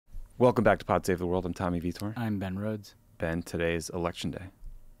Welcome back to Pod Save the World. I'm Tommy Vitor. I'm Ben Rhodes. Ben, today's election day.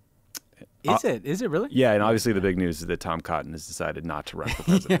 Is it? Is it really? Yeah, and obviously the big news is that Tom Cotton has decided not to run for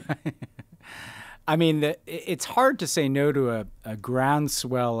president. Yeah. I mean, it's hard to say no to a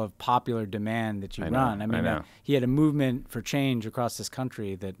groundswell of popular demand that you run. I mean, he had a movement for change across this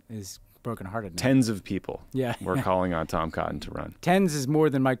country that is brokenhearted now. Tens of people were Yeah. calling on Tom Cotton to run. Tens is more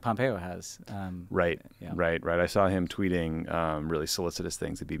than Mike Pompeo has. Right. I saw him tweeting really solicitous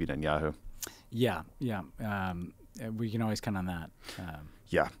things at Bibi Netanyahu. Yeah. We can always count on that.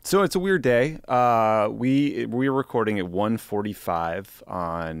 Yeah. So it's a weird day. We're recording at 1:45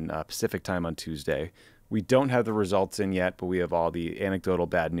 on Pacific time on Tuesday. We don't have the results in yet, but we have all the anecdotal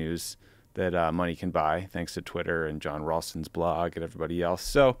bad news that money can buy, thanks to Twitter and John Ralston's blog and everybody else.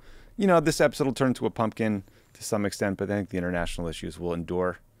 So, this episode will turn into a pumpkin to some extent, but I think the international issues will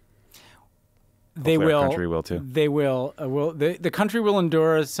endure. They Hopefully will. Our country will too. They will. The country will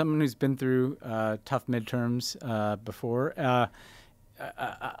endure, as someone who's been through tough midterms before.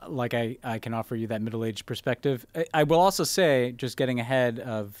 Like I can offer you that middle-aged perspective. I will also say, just getting ahead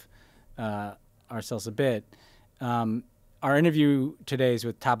of ourselves a bit, our interview today is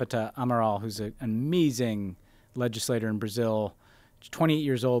with Tabata Amaral, who's an amazing legislator in Brazil. She's 28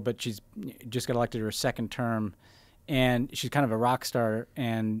 years old, but she's just got elected to her second term, and she's kind of a rock star.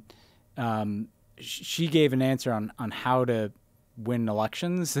 And she gave an answer on how to win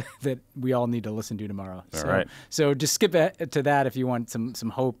elections that we all need to listen to tomorrow. All right. So just skip to that if you want some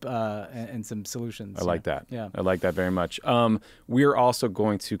hope and some solutions. I like that. Yeah. I like that very much. We're also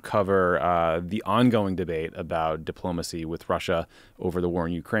going to cover the ongoing debate about diplomacy with Russia over the war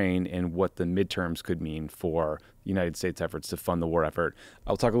in Ukraine and what the midterms could mean for the United States efforts to fund the war effort.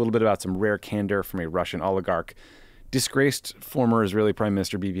 I'll talk a little bit about some rare candor from a Russian oligarch. Disgraced former Israeli Prime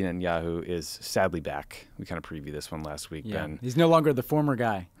Minister Bibi Netanyahu is sadly back. We kind of previewed this one last week, Ben. He's no longer the former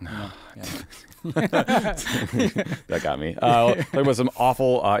guy. That got me. Talking about some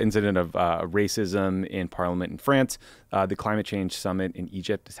awful incident of racism in Parliament in France. The climate change summit in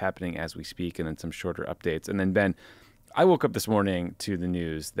Egypt is happening as we speak, and then some shorter updates. And then, Ben, I woke up this morning to the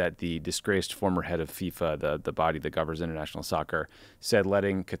news that the disgraced former head of FIFA, the body that governs international soccer, said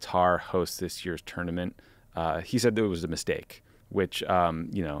letting Qatar host this year's tournament. He said that it was a mistake, which,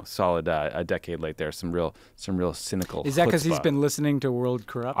 solid a decade late there, some real cynical. Is that because he's chutzpah. been listening to World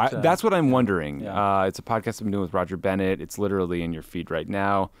Corrupt? That's what I'm wondering. Yeah. It's a podcast I've been doing with Roger Bennett. It's literally in your feed right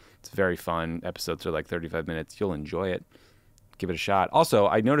now. It's very fun. Episodes are like 35 minutes. You'll enjoy it. Give it a shot. Also,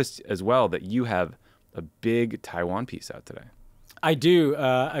 I noticed as well that you have a big Taiwan piece out today. I do.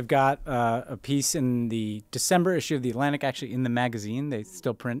 I've got a piece in the December issue of The Atlantic, actually in the magazine. They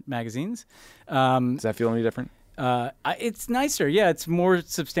still print magazines. Does that feel any different? It's nicer. Yeah, it's more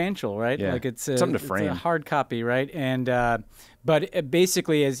substantial, right? Yeah. Like it's something to frame. It's a hard copy, right? And but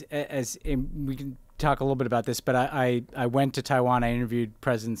basically, as we can talk a little bit about this, but I went to Taiwan. I interviewed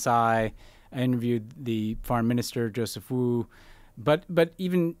President Tsai. I interviewed the Foreign Minister Joseph Wu. But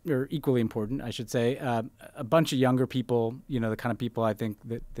even, or equally important, I should say, a bunch of younger people, the kind of people I think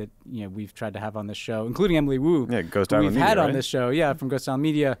that we've tried to have on this show, including Emily Wu, Ghost who Island we've Media, had on right? this show, from Ghost Island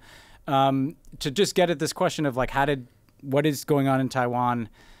Media, to just get at this question of like, what is going on in Taiwan?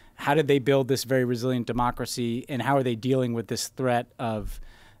 How did they build this very resilient democracy, and how are they dealing with this threat of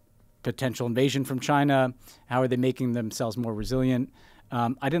potential invasion from China? How are they making themselves more resilient?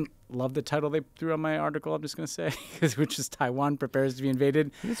 I didn't love the title they threw on my article, I'm just going to say, which is Taiwan Prepares to be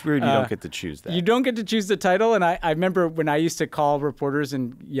Invaded. It's weird you don't get to choose that. You don't get to choose the title. And I remember when I used to call reporters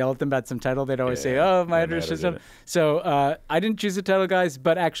and yell at them about some title, they'd always say, my editor says so. So I didn't choose the title, guys.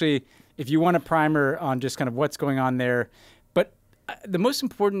 But actually, if you want a primer on just kind of what's going on there. But the most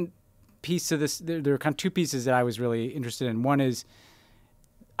important piece of this, there are kind of two pieces that I was really interested in. One is,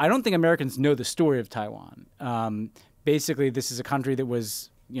 I don't think Americans know the story of Taiwan. Basically, this is a country that was,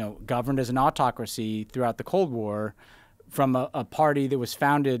 governed as an autocracy throughout the Cold War from a party that was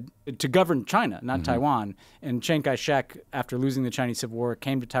founded to govern China, not Taiwan. And Chiang Kai-shek, after losing the Chinese Civil War,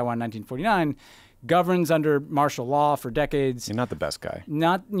 came to Taiwan in 1949, governs under martial law for decades. You're not the best guy.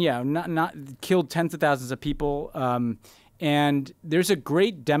 Not killed tens of thousands of people. And there's a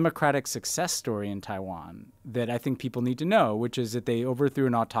great democratic success story in Taiwan that I think people need to know, which is that they overthrew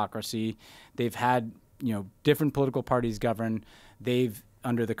an autocracy. They've had different political parties govern. They've,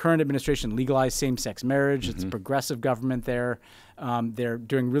 under the current administration, legalized same-sex marriage. It's a progressive government there. They're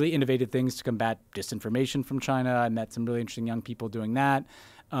doing really innovative things to combat disinformation from China. I met some really interesting young people doing that.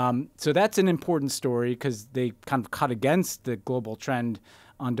 So that's an important story because they kind of cut against the global trend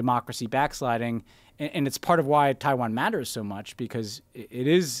on democracy backsliding. And it's part of why Taiwan matters so much, because it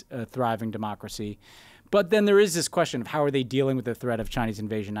is a thriving democracy. But then there is this question of how are they dealing with the threat of Chinese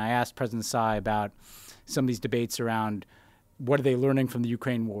invasion. I asked President Tsai about some of these debates around what are they learning from the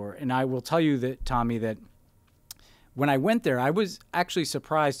Ukraine war. And I will tell you that, Tommy, that when I went there, I was actually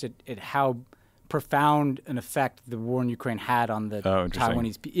surprised at how profound an effect the war in Ukraine had on the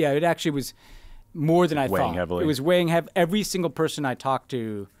Taiwanese people. Yeah, it actually was more than I thought. Heavily. It was weighing heavily. Every single person I talked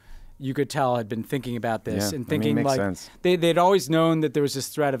to, you could tell, had been thinking about this and thinking makes sense. They'd always known that there was this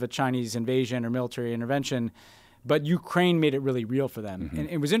threat of a Chinese invasion or military intervention, but Ukraine made it really real for them. And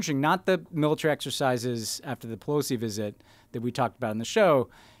it was interesting, not the military exercises after the Pelosi visit that we talked about in the show.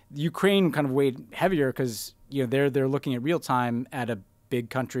 Ukraine kind of weighed heavier because they're looking at real time at a big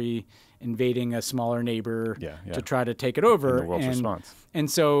country invading a smaller neighbor to try to take it over. And the world's response.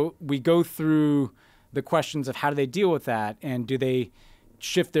 And so we go through the questions of how do they deal with that, and do they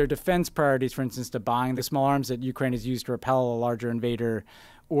shift their defense priorities, for instance, to buying the small arms that Ukraine has used to repel a larger invader,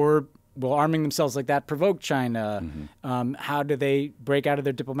 or will arming themselves like that provoke China? How do they break out of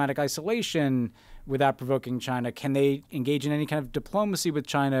their diplomatic isolation without provoking China? Can they engage in any kind of diplomacy with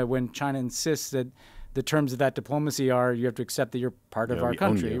China when China insists that the terms of that diplomacy are you have to accept that you're part of our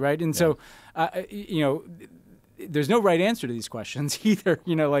country, right? And so, there's no right answer to these questions either.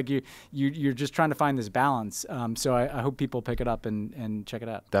 You're just trying to find this balance. So I hope people pick it up and check it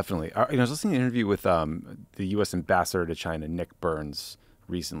out. Definitely. I was listening to an interview with the U.S. ambassador to China, Nick Burns,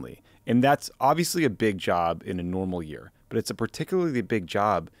 recently. And that's obviously a big job in a normal year, but it's a particularly big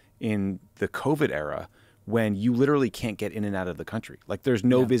job in the COVID era when you literally can't get in and out of the country. Like there's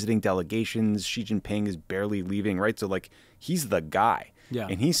no visiting delegations. Xi Jinping is barely leaving, right? So like he's the guy. Yeah.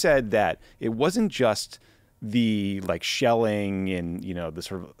 And he said that it wasn't just the like shelling and, the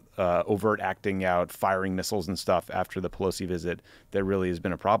sort of overt acting out, firing missiles and stuff after the Pelosi visit that really has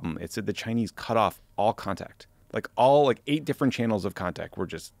been a problem. It's that the Chinese cut off all contact. Like 8 different channels of contact were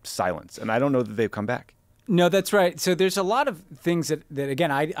just silence. And I don't know that they've come back. No, that's right. So there's a lot of things that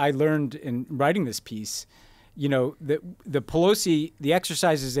again, I learned in writing this piece. The Pelosi, the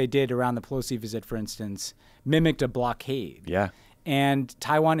exercises they did around the Pelosi visit, for instance, mimicked a blockade. Yeah. And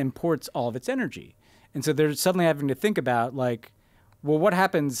Taiwan imports all of its energy. And so they're suddenly having to think about what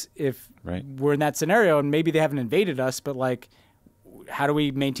happens if we're in that scenario and maybe they haven't invaded us, but how do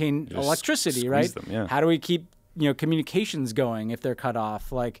we maintain electricity, right? Them, How do we keep communications going if they're cut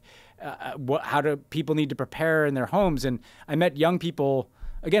off? How do people need to prepare in their homes? And I met young people,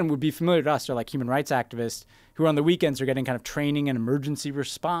 again, would be familiar to us. They're like human rights activists who on the weekends are getting kind of training in emergency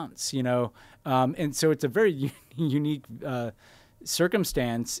response, and so it's a very unique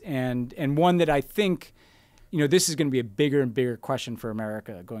circumstance and one that I think, this is going to be a bigger and bigger question for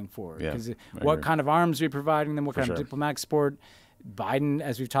America going forward. Because what kind of arms are we providing them? What kind of diplomatic support? Biden,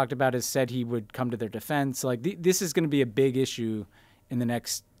 as we've talked about, has said he would come to their defense. This is going to be a big issue in the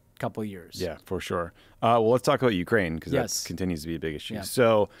next couple of years. Yeah, for sure. Well, let's talk about Ukraine because that continues to be a big issue. Yeah.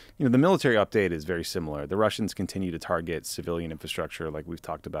 So, the military update is very similar. The Russians continue to target civilian infrastructure, like we've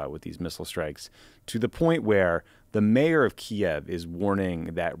talked about with these missile strikes, to the point where the mayor of Kiev is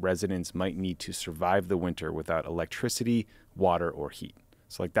warning that residents might need to survive the winter without electricity, water, or heat.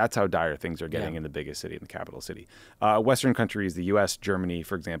 So that's how dire things are getting in the biggest city, in the capital city. Western countries, the U.S., Germany,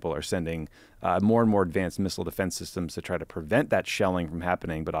 for example, are sending more and more advanced missile defense systems to try to prevent that shelling from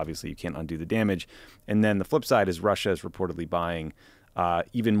happening, but obviously you can't undo the damage. And then the flip side is Russia is reportedly buying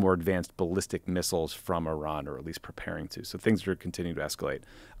even more advanced ballistic missiles from Iran, or at least preparing to. So things are continuing to escalate.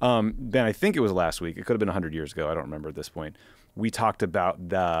 Ben, I think it was last week. It could have been 100 years ago. I don't remember at this point. We talked about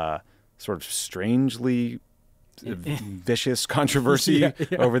the sort of strangely vicious controversy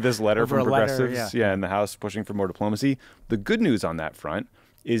over this letter from progressives in the House pushing for more diplomacy. The good news on that front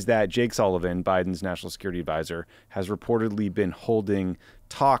is that Jake Sullivan, Biden's national security advisor, has reportedly been holding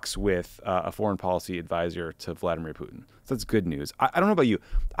talks with a foreign policy advisor to Vladimir Putin. So that's good news. I don't know about you.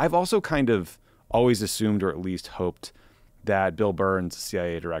 I've also kind of always assumed, or at least hoped, that Bill Burns,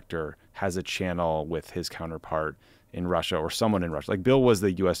 CIA director, has a channel with his counterpart in Russia, or someone in Russia. Bill was the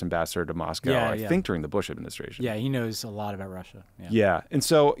U.S. ambassador to Moscow, I think, during the Bush administration. Yeah, he knows a lot about Russia. Yeah. And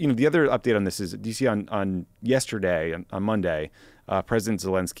so, the other update on this is, do you see on yesterday, on Monday, President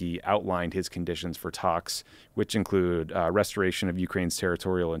Zelensky outlined his conditions for talks, which include restoration of Ukraine's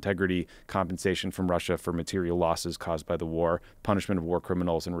territorial integrity, compensation from Russia for material losses caused by the war, punishment of war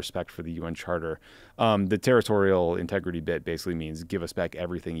criminals, and respect for the UN Charter. The territorial integrity bit basically means give us back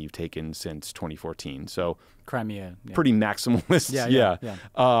everything you've taken since 2014. So Crimea. Pretty maximalist,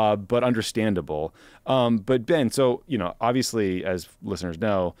 but understandable. But Ben, so, obviously, as listeners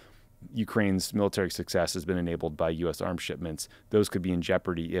know, Ukraine's military success has been enabled by U.S. arms shipments. Those could be in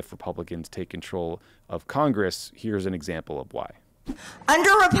jeopardy if Republicans take control of Congress. Here's an example of why.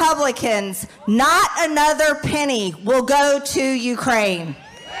 Under Republicans, not another penny will go to Ukraine.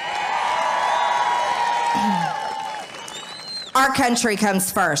 Our country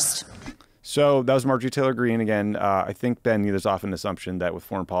comes first. So that was Marjorie Taylor Greene again. I think, Ben, there's often an assumption that with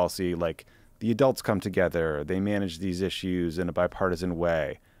foreign policy, like the adults come together, they manage these issues in a bipartisan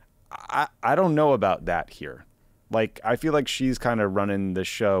way. I don't know about that here. Like, I feel like she's kind of running the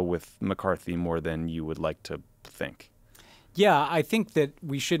show with McCarthy more than you would like to think. Yeah, I think that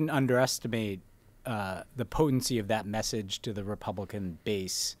we shouldn't underestimate the potency of that message to the Republican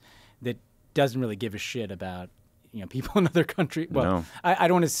base that doesn't really give a shit about people in other countries. Well, no. I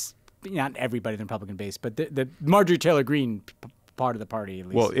don't want to. Not everybody in the Republican base, but the Marjorie Taylor Greene part of the party, at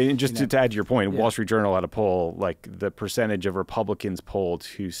least. Well, and just to add to your point, Wall Street Journal had a poll, like the percentage of Republicans polled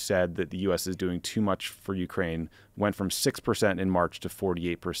who said that the U.S. is doing too much for Ukraine went from 6% in March to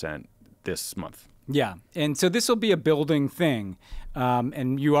 48% this month. Yeah, and so this will be a building thing.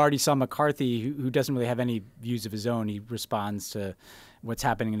 And you already saw McCarthy, who doesn't really have any views of his own. He responds to what's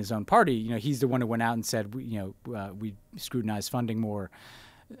happening in his own party. He's the one who went out and said, we scrutinize funding more.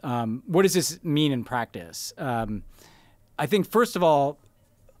 What does this mean in practice? I think, first of all,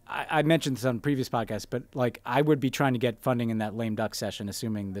 I mentioned this on previous podcasts, but I would be trying to get funding in that lame duck session,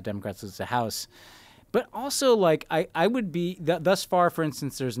 assuming the Democrats lose the House. But also, I would be thus far, for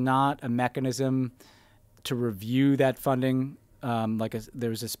instance, there's not a mechanism to review that funding. There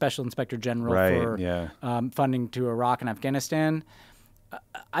was a special inspector general for funding to Iraq and Afghanistan.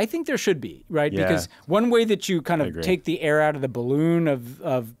 I think there should be, right? Yeah. Because one way that you kind of take the air out of the balloon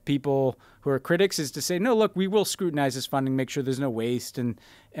of people who are critics is to say, no, look, we will scrutinize this funding, make sure there's no waste. And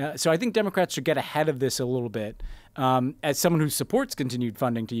so I think Democrats should get ahead of this a little bit as someone who supports continued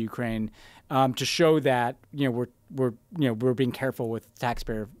funding to Ukraine to show that, we're being careful with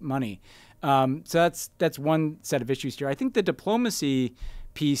taxpayer money. So that's one set of issues here. I think the diplomacy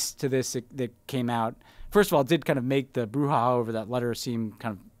piece to this that came out, first of all, it did kind of make the brouhaha over that letter seem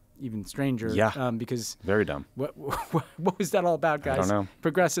kind of even stranger. Yeah. Because very dumb. What was that all about, guys? I don't know.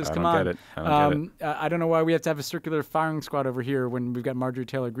 Progressives, come on. I don't get it. I don't know why we have to have a circular firing squad over here when we've got Marjorie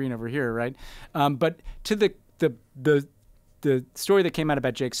Taylor Greene over here, right? But to the story that came out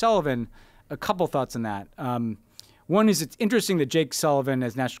about Jake Sullivan, a couple thoughts on that. One is it's interesting that Jake Sullivan,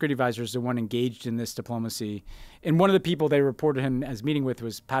 as National Security Advisor, is the one engaged in this diplomacy. And one of the people they reported him as meeting with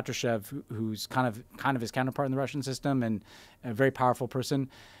was Patrushev, who's kind of his counterpart in the Russian system and a very powerful person.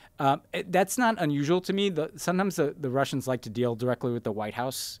 That's not unusual to me. Sometimes the Russians like to deal directly with the White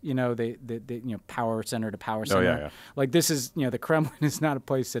House. They power center to power center. Oh, yeah. Like this is the Kremlin is not a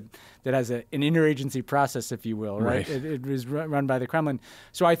place that has an interagency process, if you will, right? It was run by the Kremlin.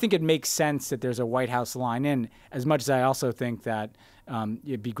 So I think it makes sense that there's a White House line in. As much as I also think that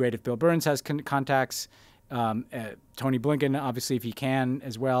it'd be great if Bill Burns has contacts, Tony Blinken, obviously, if he can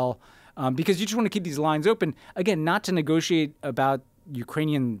as well, because you just want to keep these lines open. Again, not to negotiate about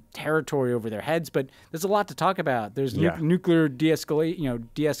Ukrainian territory over their heads, but there's a lot to talk about. There's nuclear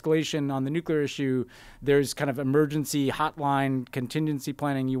de-escalation on the nuclear issue. There's kind of emergency hotline contingency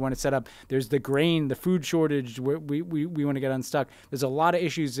planning you want to set up. There's the grain, the food shortage we want to get unstuck. There's a lot of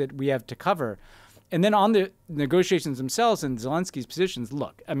issues that we have to cover. And then on the negotiations themselves and Zelensky's positions,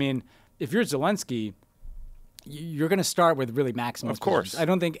 look, I mean, if you're Zelensky, you're going to start with really maximalist. Of course. Positions. I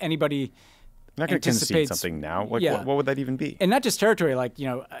don't think anybody not going to concede something now. What would that even be? And not just territory,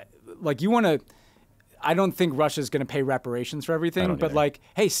 you want to. I don't think Russia's going to pay reparations for everything, but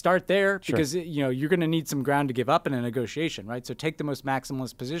hey, start there because you're going to need some ground to give up in a negotiation, right? So take the most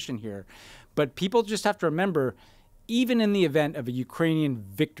maximalist position here, but people just have to remember, even in the event of a Ukrainian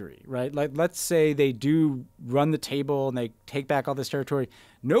victory, right? Like let's say they do run the table and they take back all this territory,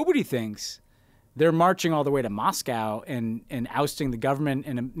 nobody thinks they're marching all the way to Moscow and ousting the government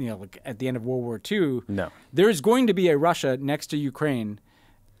and at the end of World War II. No. There's going to be a Russia next to Ukraine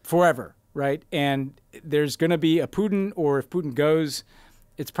forever, right? And there's going to be a Putin, or if Putin goes,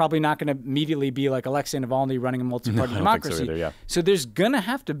 it's probably not going to immediately be like Alexei Navalny running a multi-party democracy. So, either, yeah. So there's going to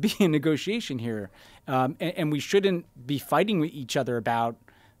have to be a negotiation here. And we shouldn't be fighting with each other about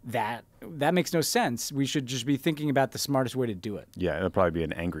that. That makes no sense. We should just be thinking about the smartest way to do it. Yeah, it'll probably be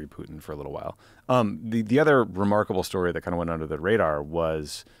an angry Putin for a little while. The other remarkable story that kind of went under the radar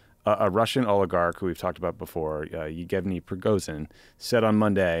was a Russian oligarch who we've talked about before, Yevgeny Prigozhin, said on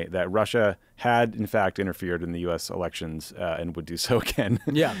Monday that Russia had, in fact, interfered in the U.S. elections and would do so again.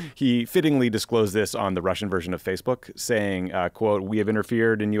 Yeah. He fittingly disclosed this on the Russian version of Facebook, saying, quote, "We have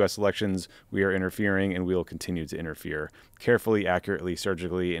interfered in U.S. elections. We are interfering, and we will continue to interfere carefully, accurately,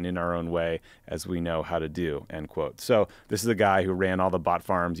 surgically, and in our own way, as we know how to do," end quote. So this is a guy who ran all the bot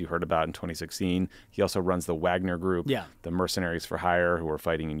farms you heard about in 2016. He also runs the Wagner Group, the mercenaries for hire who are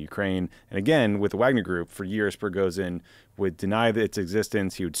fighting in Ukraine. And again, with the Wagner Group, for years, Prigozhin would deny its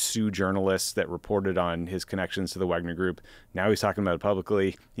existence. He would sue journalists that reported on his connections to the Wagner Group. Now he's talking about it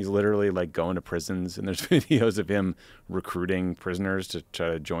publicly. He's literally like going to prisons, and there's videos of him recruiting prisoners to try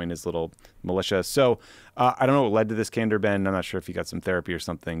to join his little militia. So I don't know what led to this candor, Ben. I'm not sure if he got some therapy or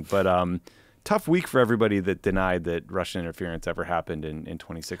something, but tough week for everybody that denied that Russian interference ever happened in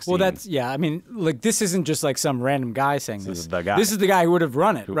 2016. Well, I mean, like, this isn't just like some random guy saying this. This is the guy. This is the guy who would have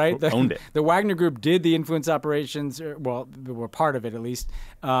run it, right? Who owned it. The Wagner Group did the influence operations, well, were part of it at least,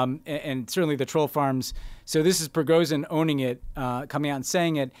 and certainly the troll farms. So this is Prigozhin owning it, coming out and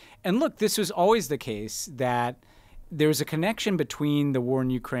saying it. And look, this was always the case that there was a connection between the war in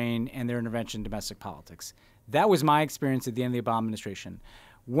Ukraine and their intervention in domestic politics. That was my experience at the end of the Obama administration.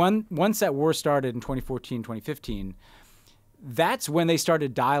 Once that war started in 2014, 2015, that's when they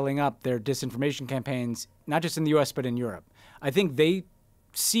started dialing up their disinformation campaigns, not just in the U.S., but in Europe. I think they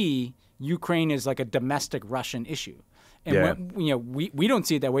see Ukraine as like a domestic Russian issue. And we don't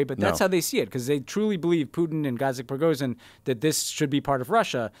see it that way, but that's how they see it, because they truly believe, Putin and guys like Prigozhin, that this should be part of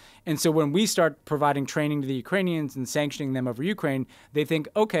Russia. And so when we start providing training to the Ukrainians and sanctioning them over Ukraine, they think,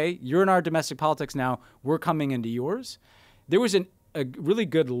 okay, you're in our domestic politics now, we're coming into yours. There was a really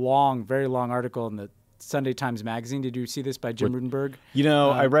good, very long article in the Sunday Times Magazine. Did you see this, by Jim Rudenberg?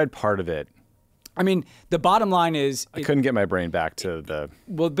 I read part of it. I mean, the bottom line is... I couldn't get my brain back to the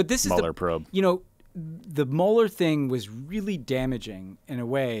Mueller probe. The Mueller thing was really damaging in a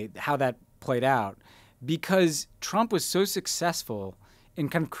way, how that played out, because Trump was so successful in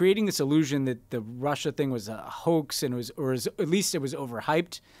kind of creating this illusion that the Russia thing was a hoax and at least it was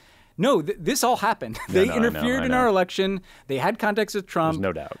overhyped. No, this all happened. They interfered in our election. They had contacts with Trump. There's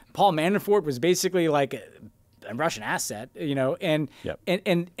no doubt. Paul Manafort was basically like a Russian asset, and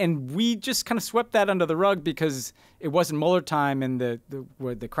we just kind of swept that under the rug because it wasn't Mueller time, and the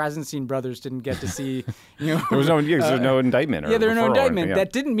Krasenstein brothers didn't get to see. There was no indictment. There was no indictment.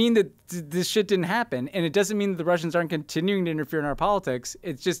 That didn't mean that this shit didn't happen, and it doesn't mean that the Russians aren't continuing to interfere in our politics.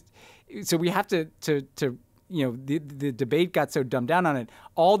 It's just so we have to. The debate got so dumbed down on it.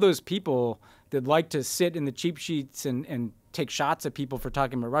 All those people that like to sit in the cheap sheets and take shots at people for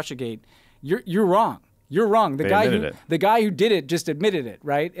talking about Russiagate, you're wrong. You're wrong. The guy who did it just admitted it,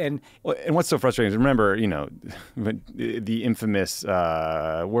 right? And what's so frustrating is, remember, the infamous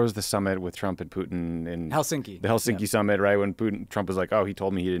where was the summit with Trump and Putin in Helsinki? The Helsinki summit, right? When Trump was like, "Oh, he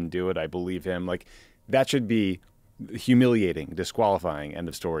told me he didn't do it. I believe him." Like, that should be humiliating, disqualifying, end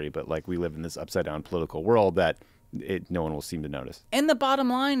of story. But like, we live in this upside down political world that no one will seem to notice. And the bottom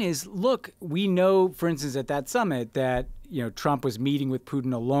line is, look, we know, for instance, at that summit that Trump was meeting with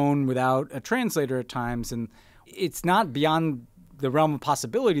Putin alone without a translator at times, and it's not beyond the realm of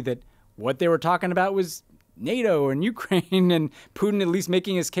possibility that what they were talking about was NATO and Ukraine, and Putin at least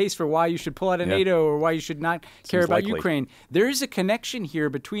making his case for why you should pull out of NATO or why you should not care about Ukraine. There is a connection here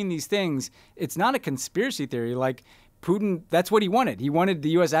between these things. It's not a conspiracy theory. Like, Putin, that's what he wanted. He wanted the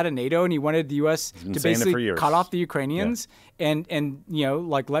U.S. out of NATO, and he wanted the U.S. to basically cut off the Ukrainians and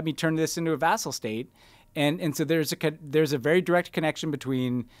let me turn this into a vassal state. And so there's a very direct connection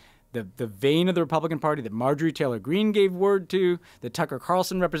between the vein of the Republican Party that Marjorie Taylor Greene gave word to, that Tucker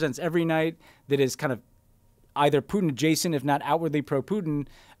Carlson represents every night, that is kind of either Putin adjacent, if not outwardly pro-Putin,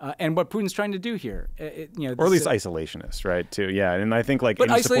 and what Putin's trying to do here. Or at least isolationist, right, too. Yeah, and I think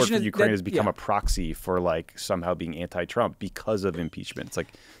any support for Ukraine has become a proxy for somehow being anti-Trump because of impeachment. It's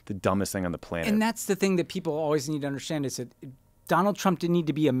like the dumbest thing on the planet. And that's the thing that people always need to understand, is that Donald Trump didn't need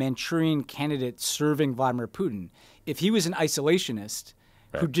to be a Manchurian candidate serving Vladimir Putin. If he was an isolationist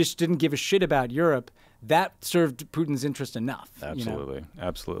who just didn't give a shit about Europe, that served Putin's interest enough. Absolutely.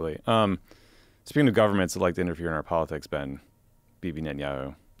 Absolutely. Speaking of governments that like to interfere in our politics, Ben, Bibi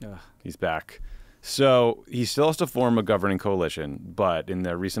Netanyahu, he's back. So he still has to form a governing coalition, but in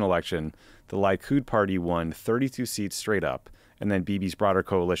the recent election, the Likud party won 32 seats straight up, and then Bibi's broader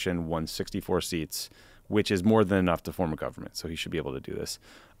coalition won 64 seats, which is more than enough to form a government. So he should be able to do this.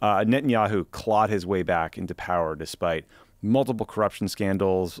 Netanyahu clawed his way back into power despite multiple corruption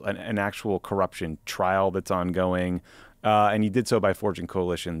scandals, an actual corruption trial that's ongoing, and he did so by forging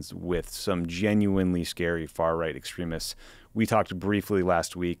coalitions with some genuinely scary far-right extremists. We talked briefly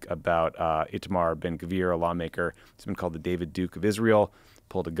last week about Itamar Ben-Gvir, a lawmaker. He's been called the David Duke of Israel.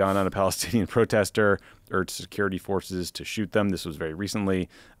 pulled a gun on a Palestinian protester, urged security forces to shoot them. This was very recently.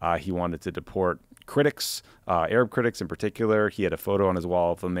 He wanted to deport critics, Arab critics in particular. He had a photo on his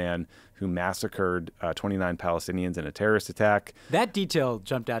wall of a man who massacred 29 Palestinians in a terrorist attack. That detail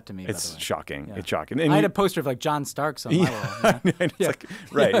jumped out to me. It's by the way. shocking. Yeah. It's shocking. And I had a poster of like John Starks on my wall. It's like,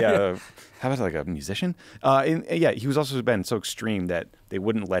 right, yeah. How about like a musician? And yeah, he was also been so extreme that they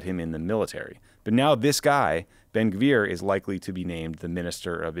wouldn't let him in the military. But now this guy, Ben Gvir, is likely to be named the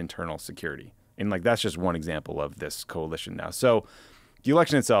Minister of Internal Security. And like that's just one example of this coalition now. So the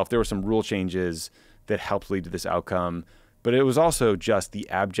election itself, there were some rule changes that helped lead to this outcome, but it was also just the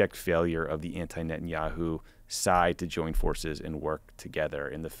abject failure of the anti-Netanyahu side to join forces and work together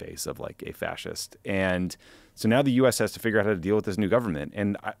in the face of like a fascist. And so now the U.S. has to figure out how to deal with this new government.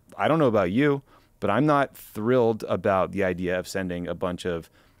 And I don't know about you, but I'm not thrilled about the idea of sending a bunch of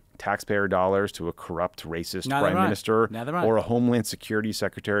taxpayer dollars to a corrupt, racist prime minister or a Homeland Security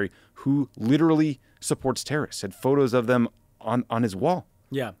secretary who literally supports terrorists, had photos of them on his wall.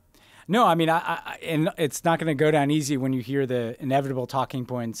 Yeah. No, I mean, and it's not going to go down easy when you hear the inevitable talking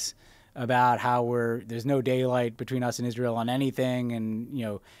points about how there's no daylight between us and Israel on anything. And, you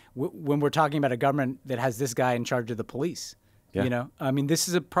know, when we're talking about a government that has this guy in charge of the police, you know, I mean, this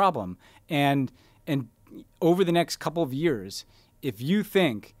is a problem. And over the next couple of years, if you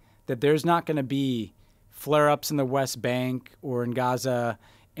think that there's not going to be flare-ups in the West Bank or in Gaza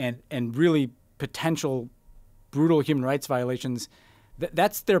and really potential brutal human rights violations,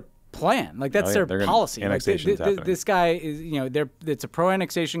 that's their plan. Like that's their policy. Annexation's happening. This guy is, you know, it's a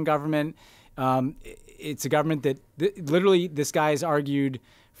pro-annexation government. It's a government that literally this guy has argued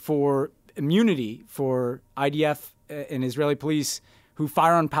for immunity for IDF and Israeli police who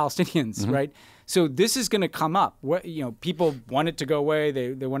fire on Palestinians, right? So this is going to come up. You know, people want it to go away.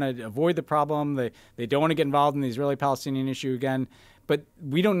 They want to avoid the problem. They don't want to get involved in the Israeli-Palestinian issue again. But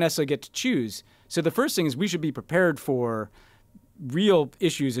we don't necessarily get to choose. So the first thing is we should be prepared for real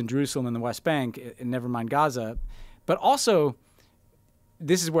issues in Jerusalem and the West Bank, and never mind Gaza. But also,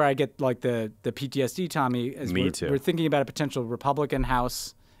 this is where I get like the PTSD, Tommy. As Me too. We're thinking about a potential Republican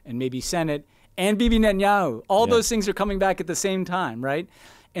House and maybe Senate and Bibi Netanyahu. All those things are coming back at the same time, right?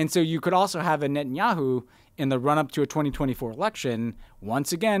 And so you could also have a Netanyahu in the run-up to a 2024 election,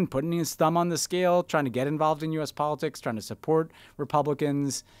 once again, putting his thumb on the scale, trying to get involved in U.S. politics, trying to support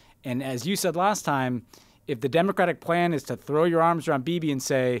Republicans. And as you said last time, if the Democratic plan is to throw your arms around Bibi and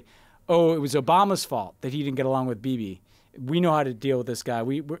say, oh, it was Obama's fault that he didn't get along with Bibi, we know how to deal with this guy.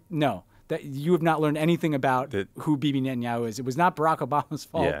 No, that you have not learned anything about who Bibi Netanyahu is. It was not Barack Obama's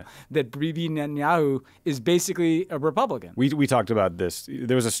fault that Bibi Netanyahu is basically a Republican. We talked about this.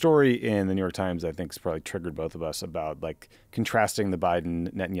 There was a story in the New York Times I think probably triggered both of us about like contrasting the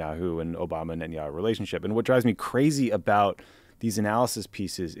Biden-Netanyahu and Obama-Netanyahu relationship. And what drives me crazy about these analysis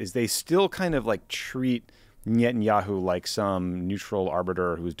pieces is they still kind of like treat Netanyahu like some neutral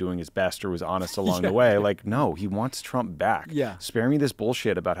arbiter who's doing his best or was honest along the way. Like, no, he wants Trump back. Yeah. Spare me this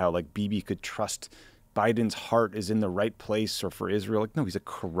bullshit about how like Bibi could trust Biden's heart is in the right place or for Israel. Like, no, he's a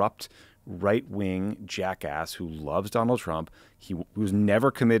corrupt right-wing jackass who loves Donald Trump. He was never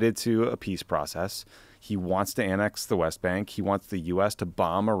committed to a peace process. He wants to annex the West Bank. He wants the U.S. to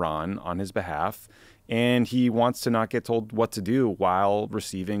bomb Iran on his behalf. And he wants to not get told what to do while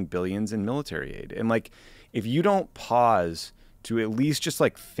receiving billions in military aid. And like, if you don't pause to at least just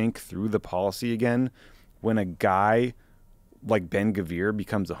like think through the policy again, when a guy like Ben Gvir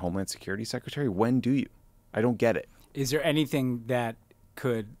becomes the Homeland Security Secretary, when do you? I don't get it. Is there anything that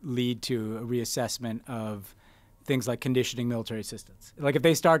could lead to a reassessment of things like conditioning military assistance? Like if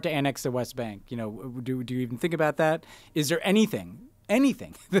they start to annex the West Bank, you know, do you even think about that? Is there anything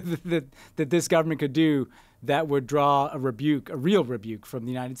that this government could do that would draw a real rebuke from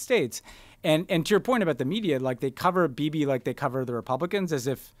the United States? And to your point about the media, like they cover Bibi like they cover the Republicans as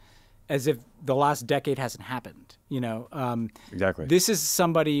if the last decade hasn't happened. You know, exactly. This is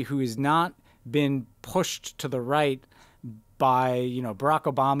somebody who has not been pushed to the right by, you know, Barack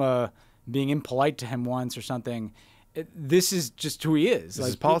Obama being impolite to him once or something. This is just who he is. This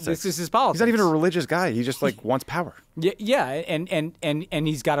is politics. This is his politics. He's not even a religious guy. He just like wants power. Yeah, and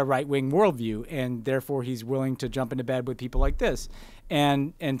he's got a right-wing worldview, and therefore he's willing to jump into bed with people like this.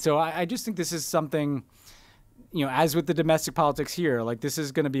 And so I just think this is something, you know, as with the domestic politics here, like this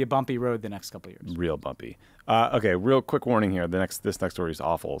is going to be a bumpy road the next couple of years. Real bumpy. Okay, real quick warning here. This next story is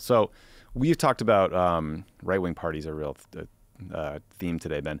awful. So we've talked about right-wing parties are a real theme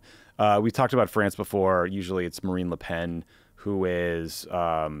today, Ben. We talked about France before. Usually it's Marine Le Pen, who is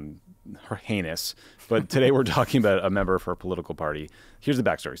heinous. But today we're talking about a member of her political party. Here's the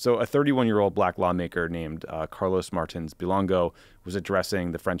backstory. So a 31-year-old black lawmaker named Carlos Martins Bilongo was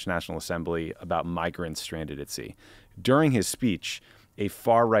addressing the French National Assembly about migrants stranded at sea. During his speech, a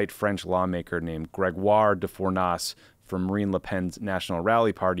far-right French lawmaker named Grégoire de Fournas from Marine Le Pen's National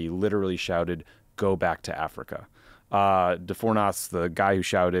Rally Party literally shouted, "Go back to Africa." De Fournas, the guy who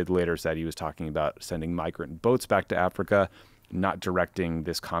shouted, later said he was talking about sending migrant boats back to Africa, not directing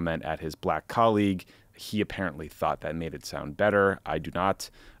this comment at his black colleague. He apparently thought that made it sound better. I do not.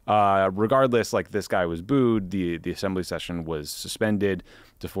 Regardless, like, this guy was booed. The assembly session was suspended.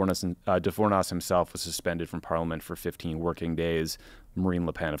 De Fournas himself was suspended from Parliament for 15 working days. Marine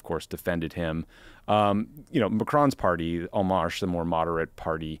Le Pen, of course, defended him. Macron's party, En Marche, the more moderate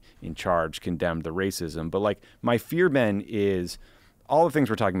party in charge, condemned the racism. But, like, my fear, Ben, is all the things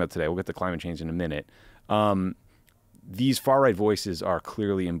we're talking about today. We'll get to climate change in a minute. These far-right voices are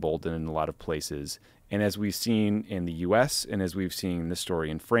clearly emboldened in a lot of places. And as we've seen in the U.S. and as we've seen this story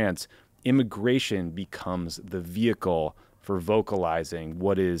in France, immigration becomes the vehicle for vocalizing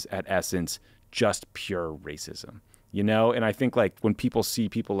what is, at essence, just pure racism. And I think, like, when people see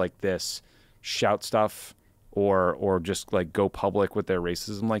people like this shout stuff or just, like, go public with their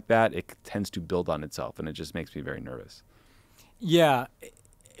racism like that, it tends to build on itself, and it just makes me very nervous. Yeah.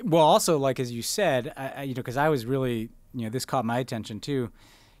 Well, also, like, as you said, because I was really, this caught my attention too.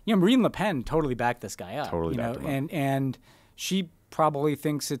 Marine Le Pen totally backed this guy up. Totally backed him up. And she probably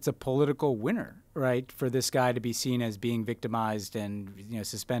thinks it's a political winner, right, for this guy to be seen as being victimized and,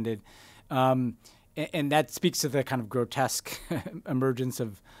 suspended. And that speaks to the kind of grotesque emergence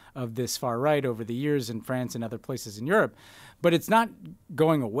of this far right over the years in France and other places in Europe. But it's not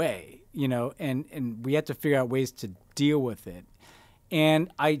going away, and we have to figure out ways to deal with it.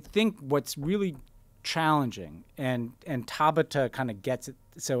 And I think what's really challenging, and Tabata kind of gets it.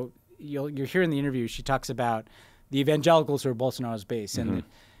 So you'll hear in the interview, she talks about the evangelicals who are Bolsonaro's base. And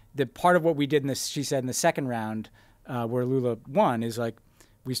the part of what we did she said in the second round, where Lula won, is like,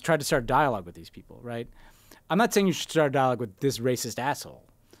 we tried to start dialogue with these people, right? I'm not saying you should start a dialogue with this racist asshole,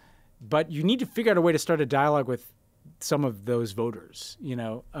 but you need to figure out a way to start a dialogue with some of those voters.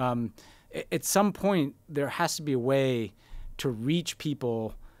 At some point, there has to be a way to reach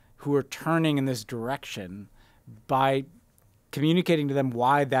people who are turning in this direction by communicating to them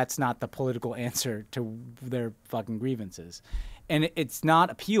why that's not the political answer to their fucking grievances. And it's not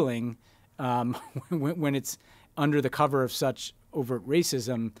appealing when it's under the cover of such overt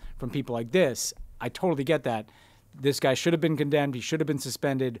racism from people like this. I totally get that. This guy should have been condemned. He should have been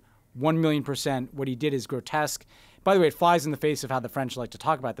suspended 1,000,000%. What he did is grotesque. By the way, it flies in the face of how the French like to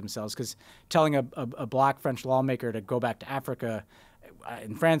talk about themselves, because telling a black French lawmaker to go back to Africa,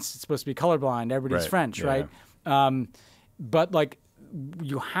 in France, it's supposed to be colorblind. Everybody's French, right? But, like,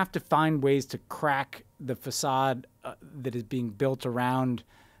 you have to find ways to crack the facade that is being built around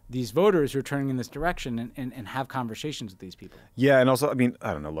these voters who are turning in this direction and have conversations with these people. Yeah, and also, I mean,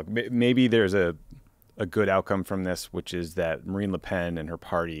 I don't know, look, maybe there's a good outcome from this, which is that Marine Le Pen and her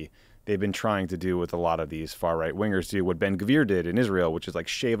party, they've been trying to do what a lot of these far-right wingers do, what Ben Gvir did in Israel, which is, like,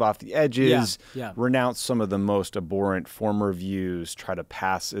 shave off the edges, renounce some of the most abhorrent former views, try to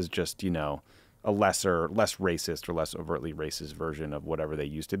pass as just, a less racist or less overtly racist version of whatever they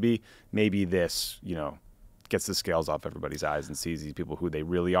used to be. Maybe this, gets the scales off everybody's eyes and sees these people who they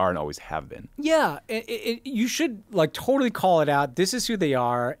really are and always have been. Yeah, you should, like, totally call it out. This is who they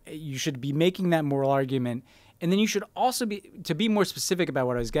are. You should be making that moral argument. And then you should also be more specific about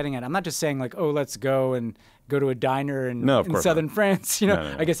what I was getting at. I'm not just saying, like, oh, let's go to a diner in southern France.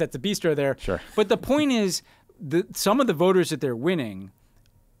 No. I guess that's a bistro there. Sure. But the point is, some of the voters that they're winning,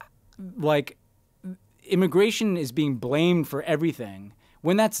 like, immigration is being blamed for everything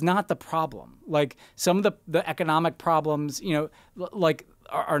when that's not the problem. Like, some of the economic problems, like,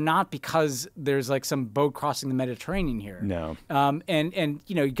 are not because there's, like, some boat crossing the Mediterranean here. No. And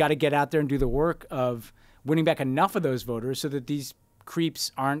you got to get out there and do the work of winning back enough of those voters so that these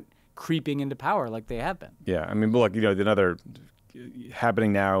creeps aren't creeping into power like they have been. Yeah, I mean, look, another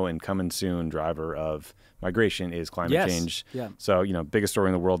happening now and coming soon driver of migration is climate change. Yeah. So, biggest story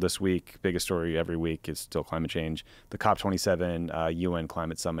in the world this week, biggest story every week is still climate change. The COP27 UN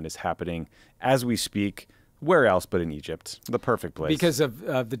climate summit is happening as we speak. Where else but in Egypt? The perfect place. Because of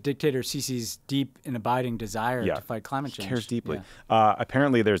the dictator Sisi's deep and abiding desire to fight climate change. He cares deeply. Yeah.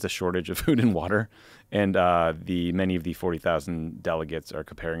 Apparently there's a shortage of food and water, and many of the 40,000 delegates are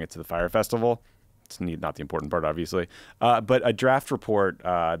comparing it to the Fire Festival. It's not the important part, obviously. But a draft report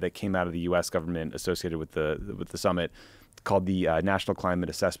that came out of the U.S. government associated with the summit called the National Climate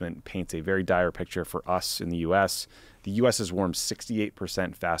Assessment, paints a very dire picture for us in the U.S. The U.S. has warmed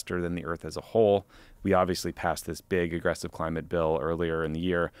 68% faster than the Earth as a whole. We obviously passed this big aggressive climate bill earlier in the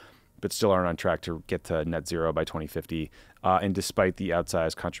year, but still aren't on track to get to net zero by 2050. And despite the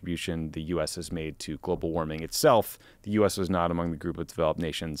outsized contribution the U.S. has made to global warming itself, the U.S. was not among the group of developed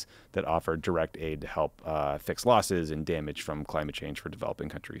nations that offered direct aid to help fix losses and damage from climate change for developing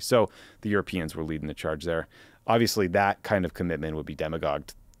countries. So the Europeans were leading the charge there. Obviously, that kind of commitment would be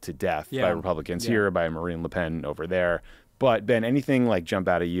demagogued to death by Republicans here, by Marine Le Pen over there. But Ben, anything like jump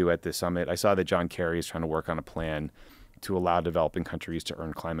out at you at this summit? I saw that John Kerry is trying to work on a plan to allow developing countries to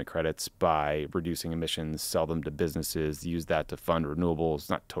earn climate credits by reducing emissions, sell them to businesses, use that to fund renewables.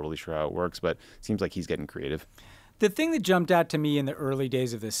 Not totally sure how it works, but it seems like he's getting creative. The thing that jumped out to me in the early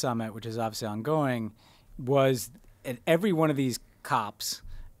days of this summit, which is obviously ongoing, was at every one of these COPs,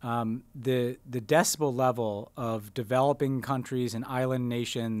 the decibel level of developing countries and island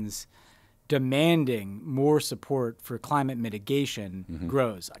nations demanding more support for climate mitigation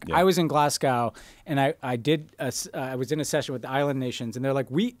grows. I was in Glasgow, and I was in a session with the island nations, and they're like,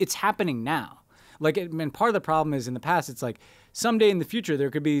 it's happening now. And part of the problem is in the past, it's like someday in the future there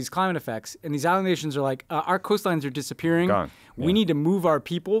could be these climate effects, and these island nations are like, our coastlines are disappearing. Gone. We need to move our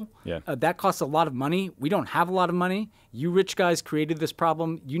people. Yeah. That costs a lot of money. We don't have a lot of money. You rich guys created this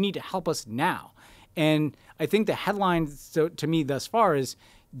problem. You need to help us now. And I think the headline to me thus far is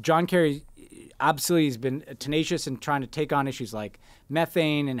John Kerry absolutely has been tenacious in trying to take on issues like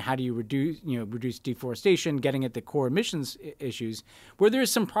methane and how do you reduce deforestation, getting at the core emissions issues, where there is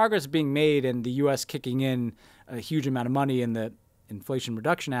some progress being made, and the U.S. kicking in a huge amount of money in the Inflation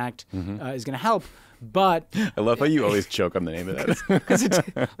Reduction Act is going to help. But I love how you always choke on the name of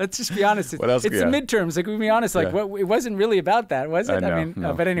that. Let's just be honest. It's the midterms. Like, we be honest. Like, it wasn't really about that, was it?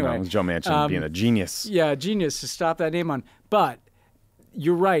 But anyway, it was Joe Manchin being a genius. Yeah, genius to stop that name on. But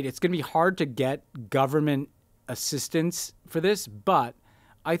you're right. It's going to be hard to get government assistance for this, but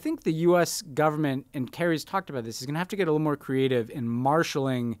I think the U.S. government, and Kerry's talked about this, is going to have to get a little more creative in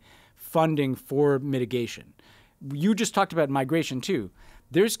marshaling funding for mitigation. You just talked about migration, too.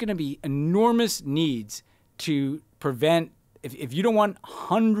 There's going to be enormous needs to prevent, if you don't want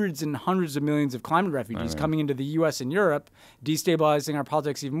hundreds and hundreds of millions of climate refugees coming into the U.S. and Europe, destabilizing our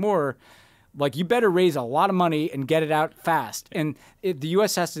politics even more, like, you better raise a lot of money and get it out fast. And the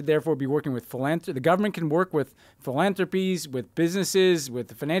U.S. has to therefore be working with the government can work with philanthropies, with businesses, with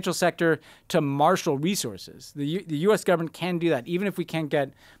the financial sector to marshal resources. The U.S. government can do that, even if we can't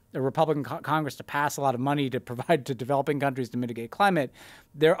get a Republican Congress to pass a lot of money to provide to developing countries to mitigate climate.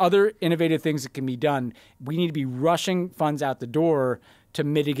 There are other innovative things that can be done. We need to be rushing funds out the door to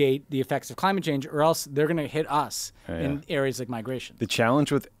mitigate the effects of climate change, or else they're going to hit us in areas like migration. The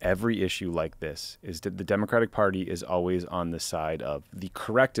challenge with every issue like this is that the Democratic Party is always on the side of the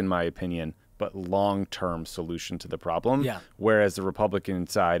correct, in my opinion, but long-term solution to the problem. Yeah. Whereas the Republican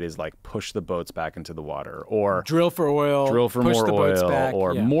side is like, push the boats back into the water, or drill for oil, drill for push more the oil, boats back.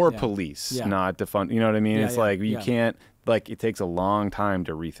 or more police, not defund. You know what I mean? It's like you can't. Like, it takes a long time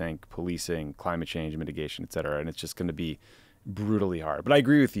to rethink policing, climate change mitigation, et cetera, and it's just going to be brutally hard. But I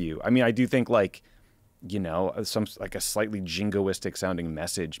agree with you. I mean, I do think, like, some like a slightly jingoistic sounding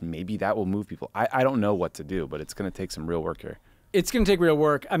message, maybe that will move people. I don't know what to do, but it's going to take some real work here. It's going to take real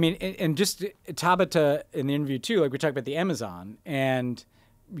work. I mean, and just Tabata in the interview too, like, we talked about the Amazon, and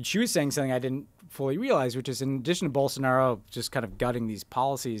she was saying something I didn't fully realize, which is, in addition to Bolsonaro just kind of gutting these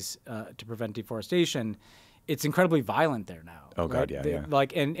policies to prevent deforestation, it's incredibly violent there now. Oh, God, yeah.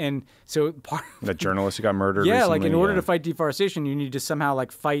 Like, and so part the journalist who got murdered recently, like, in order to fight deforestation, you need to somehow,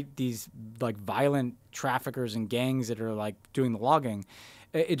 like, fight these, like, violent traffickers and gangs that are, like, doing the logging.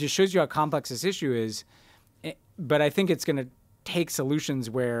 It just shows you how complex this issue is. But I think it's going to take solutions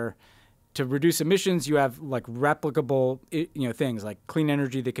where, to reduce emissions, you have, like, replicable, things like clean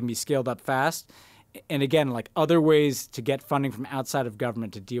energy that can be scaled up fast. And again, like, other ways to get funding from outside of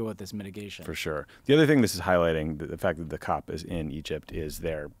government to deal with this mitigation. For sure. The other thing this is highlighting, the fact that the COP is in Egypt, is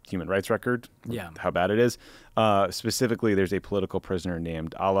their human rights record, how bad it is. Specifically, there's a political prisoner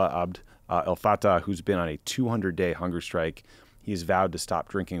named Ala Abd El Fattah who's been on a 200-day hunger strike. He's vowed to stop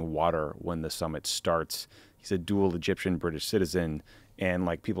drinking water when the summit starts. He's a dual Egyptian-British citizen. And,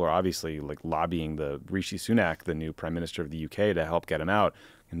 like, people are obviously, like, lobbying the Rishi Sunak, the new prime minister of the UK, to help get him out.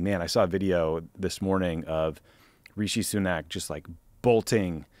 And, man, I saw a video this morning of Rishi Sunak just, like,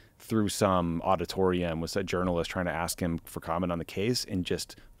 bolting through some auditorium with a journalist trying to ask him for comment on the case and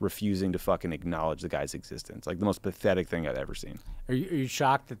just refusing to fucking acknowledge the guy's existence. Like the most pathetic thing I've ever seen. Are you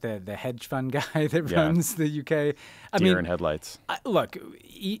shocked that the hedge fund guy that runs the UK? Deer in headlights. Look,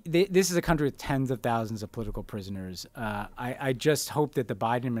 this is a country with tens of thousands of political prisoners. I just hope that the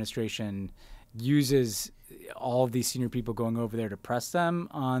Biden administration uses all of these senior people going over there to press them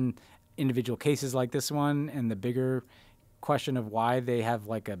on individual cases like this one and the bigger question of why they have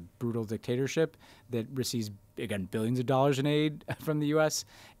like a brutal dictatorship that receives, again, billions of dollars in aid from the U.S.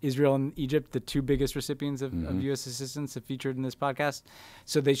 Israel and Egypt, the two biggest recipients of U.S. assistance, have featured in this podcast.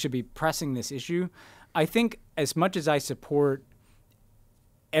 So they should be pressing this issue. I think as much as I support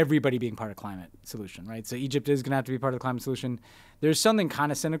everybody being part of climate solution, right? So Egypt is going to have to be part of the climate solution. There's something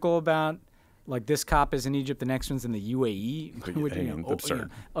kind of cynical about, like, this COP is in Egypt, the next one's in the UAE, which, absurd.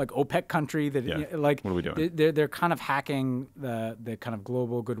 Like OPEC country. That like, what are we doing? They're kind of hacking the kind of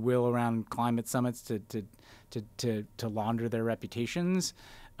global goodwill around climate summits to launder their reputations,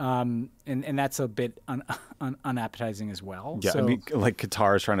 and that's a bit unappetizing as well. Yeah, so, I mean, like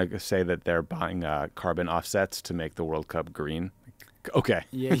Qatar is trying to say that they're buying carbon offsets to make the World Cup green. Okay.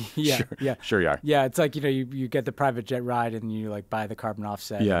 Sure you are. Yeah, it's like, you get the private jet ride and you like buy the carbon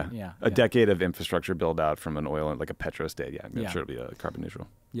offset. A decade of infrastructure build out from an oil and like a petro state. Yeah, I'm sure it'll be carbon neutral.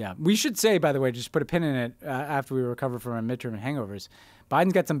 Yeah, we should say, by the way, just put a pin in it after we recover from our midterm hangovers.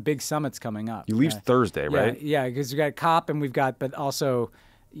 Biden's got some big summits coming up. He leaves Thursday, right? Yeah, because we got COP and but also,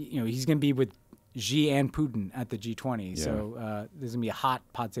 he's going to be with Xi and Putin at the G20. Yeah. So there's going to be a hot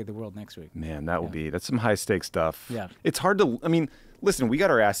Pod Save the World next week. Man, that's some high stakes stuff. Yeah. It's hard to, listen, we got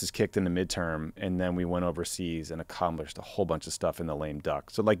our asses kicked in the midterm and then we went overseas and accomplished a whole bunch of stuff in the lame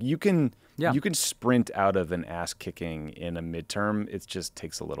duck. So like you can sprint out of an ass kicking in a midterm. It just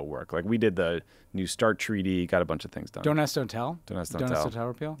takes a little work. Like we did the New START treaty, got a bunch of things done. Don't ask, don't tell. Don't ask, don't tell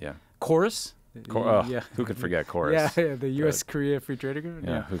repeal. Yeah. Chorus. Who can forget Chorus? Yeah, the U.S.-Korea Free Trade Agreement.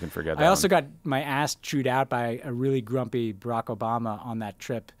 Yeah, who can forget that? I also got my ass chewed out by a really grumpy Barack Obama on that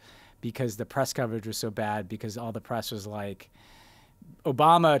trip because the press coverage was so bad, because all the press was like,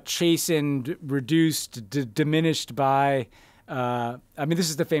 Obama chastened, reduced, diminished by. This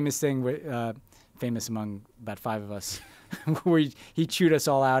is the famous thing, famous among about five of us, where he chewed us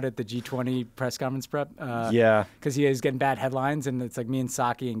all out at the G20 press conference prep. Because he was getting bad headlines, and it's like me and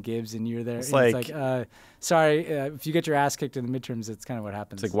Psaki and Gibbs, and you're there. It's like sorry, if you get your ass kicked in the midterms, it's kind of what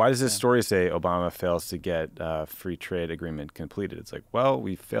happens. It's like, why does this story say Obama fails to get free trade agreement completed? It's like, well,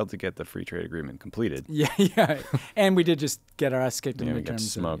 we failed to get the free trade agreement completed. Yeah. And we did just get our ass kicked in the midterms. We got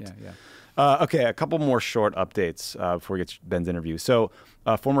smoked. Yeah. Okay, a couple more short updates before we get to Ben's interview. So,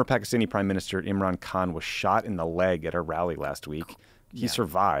 former Pakistani Prime Minister Imran Khan was shot in the leg at a rally last week. He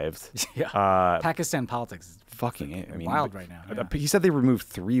survived. Yeah. Pakistan politics is fucking wild right now. Yeah. He said they removed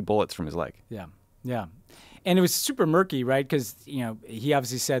 3 bullets from his leg. Yeah. And it was super murky, right? Because, he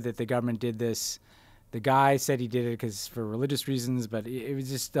obviously said that the government did this. The guy said he did it for religious reasons, but it was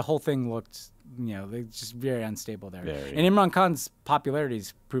just, the whole thing looked, just very unstable there. And Imran Khan's popularity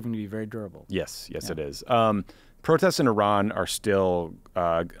is proving to be very durable. Yes, it is. Protests in Iran are still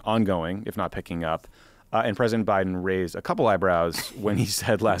ongoing, if not picking up. And President Biden raised a couple eyebrows when he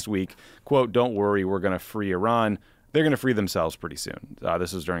said last week, quote, "Don't worry, we're going to free Iran. They're going to free themselves pretty soon."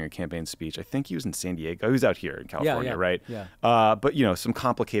 This was during a campaign speech. I think he was in San Diego. He was out here in California, right? Yeah. But, some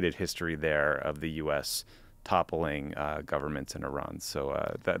complicated history there of the U.S. toppling governments in Iran.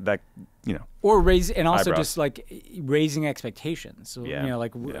 So that or and also eyebrows. Just like raising expectations. So,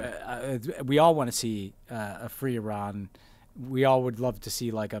 we all want to see a free Iran. We all would love to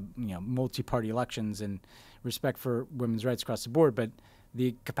see like a multi-party elections and respect for women's rights across the board. But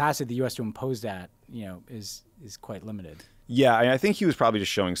the capacity of the U.S. to impose that, is quite limited. Yeah, I think he was probably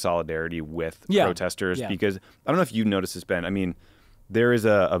just showing solidarity with protesters because I don't know if you noticed this, Ben. There is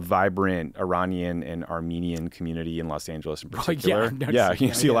a vibrant Iranian and Armenian community in Los Angeles in particular.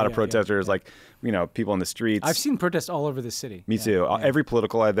 You see a lot of protesters, people in the streets. I've seen protests all over the city. Me too. Every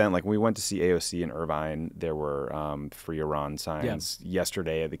political event, like when we went to see AOC in Irvine, there were Free Iran signs.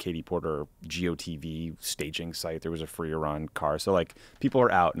 Yesterday at the Katie Porter GOTV staging site, there was a Free Iran car. So people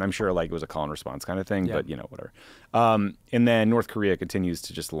are out, and I'm sure it was a call and response kind of thing, but whatever. And then North Korea continues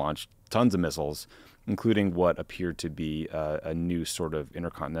to just launch tons of missiles, including what appeared to be a new sort of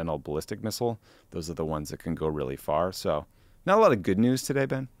intercontinental ballistic missile. Those are the ones that can go really far. So not a lot of good news today,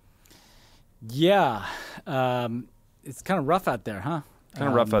 Ben. Yeah. It's kind of rough out there, huh? Kind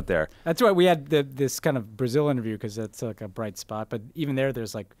of rough out there. That's why we had this kind of Brazil interview, because that's like a bright spot. But even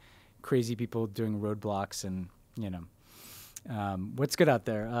there's like crazy people doing roadblocks and, What's good out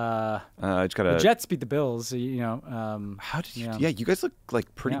there? The Jets beat the Bills. How did you? Yeah, you guys look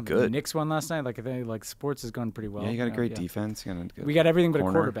like pretty good. The Knicks won last night. Like sports is going pretty well. Yeah, you got a great defense. We got everything but a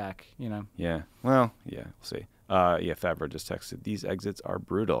quarterback. Yeah. Well, yeah, we'll see. Favre just texted, these exits are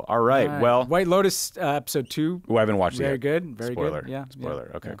brutal. All right. Well, White Lotus episode 2. I haven't watched it yet. Very good. Very Spoiler. good. Yeah.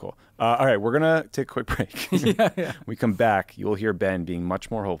 Spoiler. Okay, cool. All right, we're going to take a quick break. We come back, you'll hear Ben being much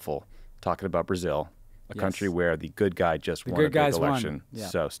more hopeful, talking about Brazil, a country where the good guy just won a big election. Yeah.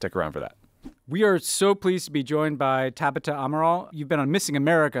 So stick around for that. We are so pleased to be joined by Tabata Amaral. You've been on Missing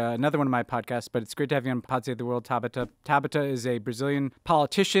America, another one of my podcasts, but it's great to have you on Pod Save the World, Tabata. Tabata is a Brazilian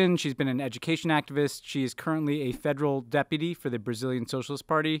politician. She's been an education activist. She is currently a federal deputy for the Brazilian Socialist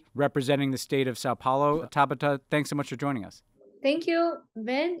Party, representing the state of Sao Paulo. Tabata, thanks so much for joining us. Thank you,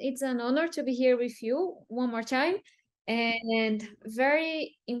 Ben. It's an honor to be here with you one more time. And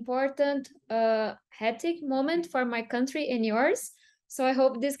very important, hectic moment for my country and yours. So I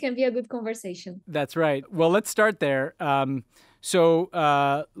hope this can be a good conversation. That's right. Well, let's start there.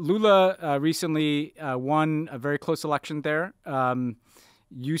 Lula recently won a very close election there.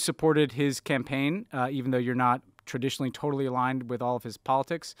 You supported his campaign, even though you're not traditionally totally aligned with all of his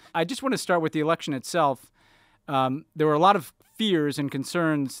politics. I just want to start with the election itself. There were a lot of fears and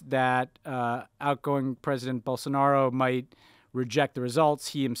concerns that outgoing President Bolsonaro might reject the results.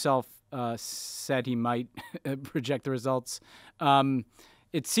 He himself said he might reject the results.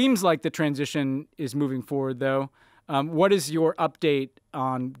 It seems like the transition is moving forward, though. What is your update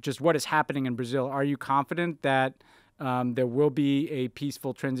on just what is happening in Brazil? Are you confident that there will be a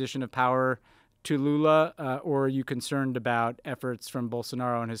peaceful transition of power to Lula, or are you concerned about efforts from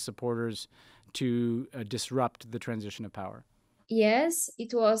Bolsonaro and his supporters to disrupt the transition of power? Yes,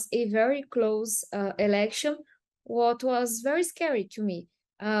 it was a very close election. What was very scary to me,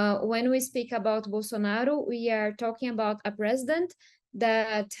 when we speak about Bolsonaro, we are talking about a president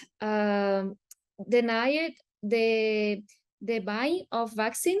that denied the buying of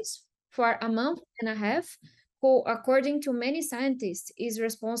vaccines for a month and a half, who, according to many scientists, is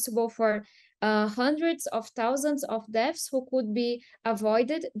responsible for hundreds of thousands of deaths who could be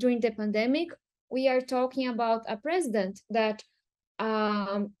avoided during the pandemic. We are talking about a president that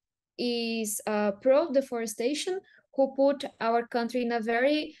is pro-deforestation, who put our country in a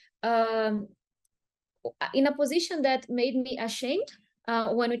very in a position that made me ashamed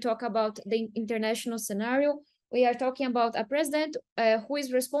when we talk about the international scenario. We are talking about a president who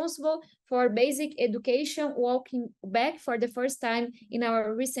is responsible for basic education walking back for the first time in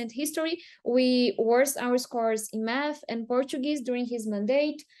our recent history. We worsened our scores in math and Portuguese during his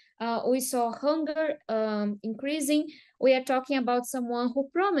mandate. We saw hunger increasing. We are talking about someone who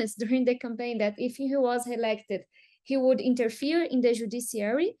promised during the campaign that if he was elected, he would interfere in the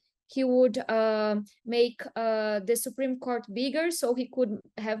judiciary. He would make the Supreme Court bigger so he could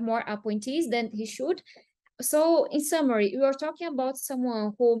have more appointees than he should. So in summary, we are talking about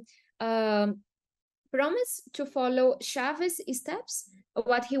someone who promised to follow Chavez's steps.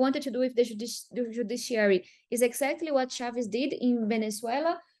 What he wanted to do with the judiciary is exactly what Chavez did in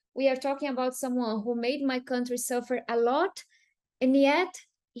Venezuela. We are talking about someone who made my country suffer a lot, and yet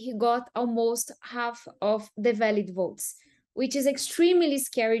he got almost half of the valid votes, which is extremely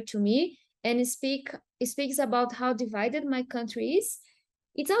scary to me, and it speaks about how divided my country is.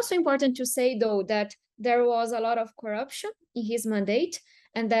 It's also important to say, though, that there was a lot of corruption in his mandate,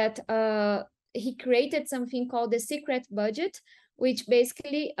 and that he created something called the secret budget, which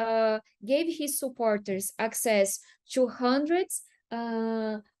basically gave his supporters access to hundreds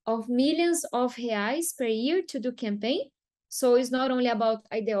of millions of reais per year to do campaign. So it's not only about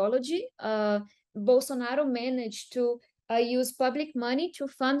ideology. Bolsonaro managed to use public money to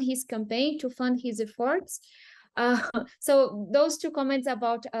fund his campaign, to fund his efforts. So those two comments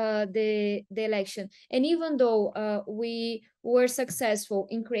about the election. And even though we were successful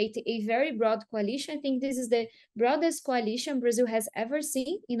in creating a very broad coalition, I think this is the broadest coalition Brazil has ever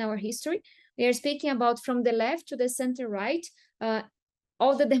seen in our history. We are speaking about from the left to the center right,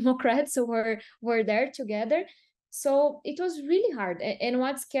 all the Democrats were there together. So it was really hard. And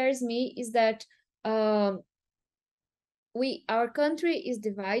what scares me is that our country is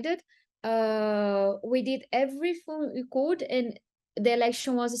divided. We did everything we could, and the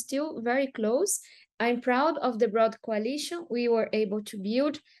election was still very close. I'm proud of the broad coalition we were able to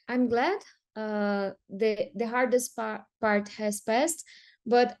build. I'm glad the hardest part has passed,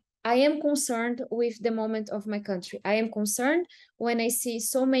 but I am concerned with the moment of my country. I am concerned when I see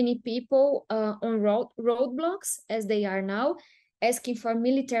so many people on roadblocks, as they are now, asking for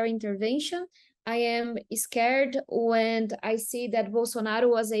military intervention. I am scared when I see that Bolsonaro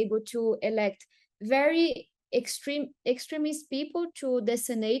was able to elect very extremist people to the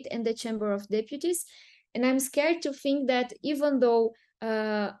Senate and the Chamber of Deputies. And I'm scared to think that even though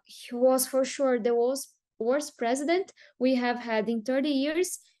he was for sure the worst president we have had in 30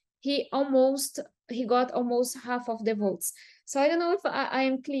 years, he got almost half of the votes. So I don't know if I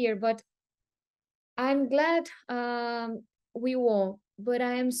am clear, but I'm glad we won. But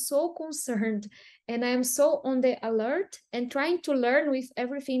I am so concerned and I am so on the alert and trying to learn with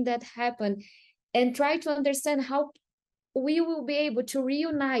everything that happened and try to understand how we will be able to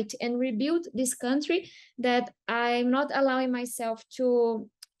reunite and rebuild this country, that I'm not allowing myself to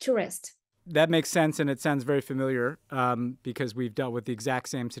rest. That makes sense, and it sounds very familiar because we've dealt with the exact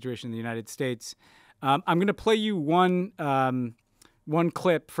same situation in the United States. I'm going to play you one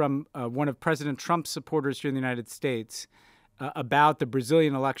clip from one of President Trump's supporters here in the United States about the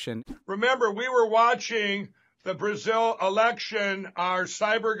Brazilian election. Remember, we were watching the Brazil election. Our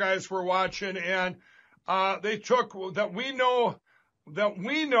cyber guys were watching, and they took that we know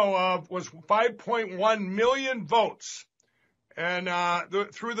of was 5.1 million votes, and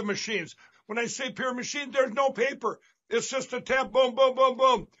through the machines. When I say pure machine, there's no paper. It's just a tap, boom, boom, boom,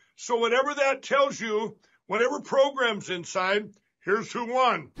 boom. So whatever that tells you, whatever program's inside, here's who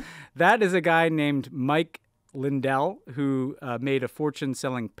won. That is a guy named Mike Lindell who made a fortune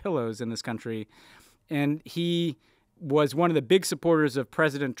selling pillows in this country, and he was one of the big supporters of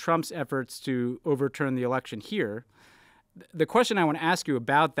President Trump's efforts to overturn the election here. The question I want to ask you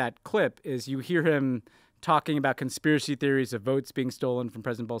about that clip is you hear him talking about conspiracy theories of votes being stolen from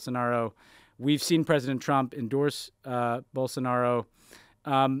President Bolsonaro. We've seen President Trump endorse Bolsonaro.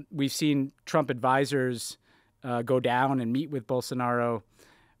 We've seen Trump advisors go down and meet with Bolsonaro.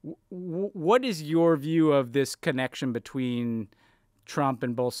 What is your view of this connection between Trump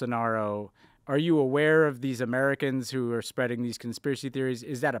and Bolsonaro? Are you aware of these Americans who are spreading these conspiracy theories?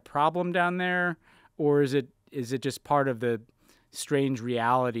 Is that a problem down there, or is it just part of the strange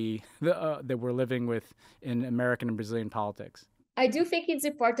reality that we're living with in American and Brazilian politics? I do think it's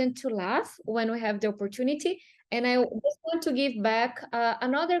important to laugh when we have the opportunity. And I just want to give back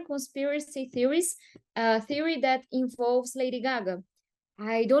another conspiracy theory that involves Lady Gaga.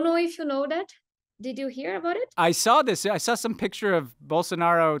 I don't know if you know that. Did you hear about it? I saw this. I saw some picture of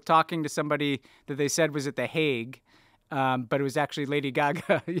Bolsonaro talking to somebody that they said was at The Hague, but it was actually Lady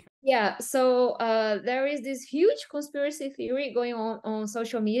Gaga. Yeah, so there is this huge conspiracy theory going on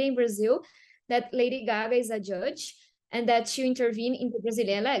social media in Brazil that Lady Gaga is a judge and that she intervened in the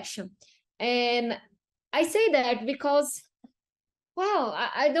Brazilian election. And I say that because, well,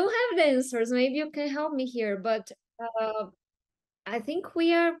 I don't have the answers. Maybe you can help me here, but I think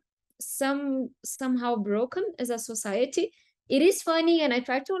we are somehow broken as a society. It is funny, and I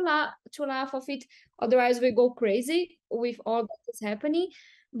try to laugh of it. Otherwise, we go crazy with all that is happening.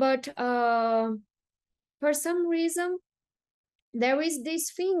 But for some reason, there is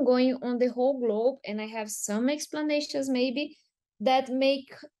this thing going on the whole globe, and I have some explanations maybe that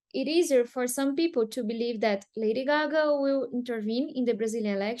make it easier for some people to believe that Lady Gaga will intervene in the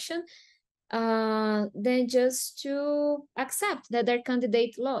Brazilian election than just to accept that their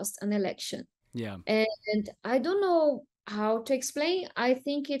candidate lost an election. Yeah. And I don't know how to explain. I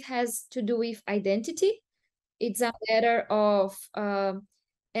think it has to do with identity. It's a matter of,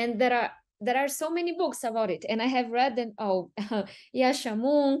 and there are so many books about it, and I have read them all, Yasha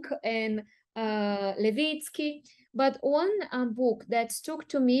Monk and Levitsky. But one book that stuck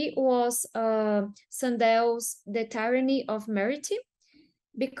to me was Sandel's The Tyranny of Merit,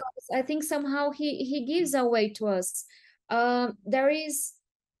 because I think somehow he gives a way to us. There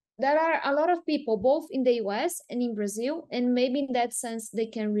are a lot of people, both in the US and in Brazil, and maybe in that sense they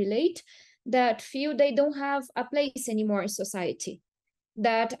can relate, that feel they don't have a place anymore in society,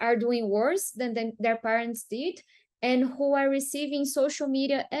 that are doing worse than their parents did, and who are receiving social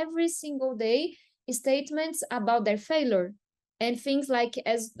media every single day statements about their failure. And things like,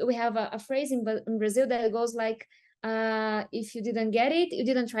 as we have a phrase in Brazil that goes like, if you didn't get it, you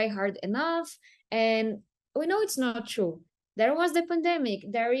didn't try hard enough. And we know it's not true. There was the pandemic.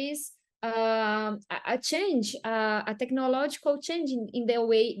 There is a change, a technological change in the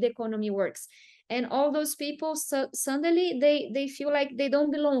way the economy works. And all those people, suddenly they feel like they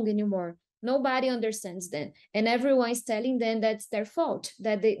don't belong anymore. Nobody understands them. And everyone is telling them that's their fault,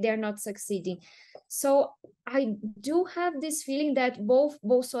 that they're not succeeding. So I do have this feeling that both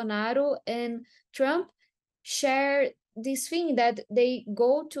Bolsonaro and Trump share this thing, that they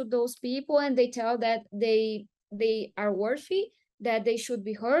go to those people and they tell that they are worthy, that they should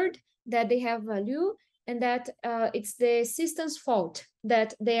be heard, that they have value, and that it's the system's fault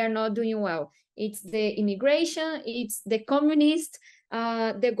that they are not doing well. It's the immigration, it's the communist.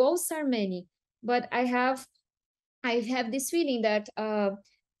 The goals are many, but I have I have this feeling that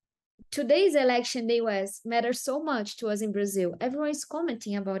today's election in the US matters so much to us in Brazil. Everyone is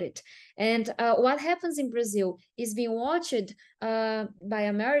commenting about it. And what happens in Brazil is being watched by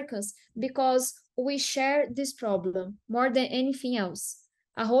Americans because we share this problem more than anything else.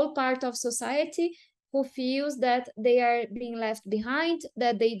 A whole part of society who feels that they are being left behind,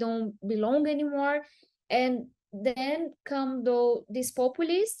 that they don't belong anymore. And then come these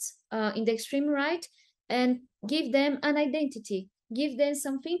populists in the extreme right and give them an identity, give them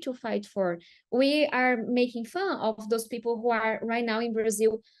something to fight for. We are making fun of those people who are right now in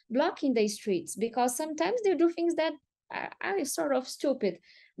Brazil blocking the streets because sometimes they do things that are sort of stupid.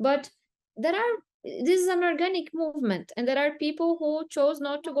 But this is an organic movement, and there are people who chose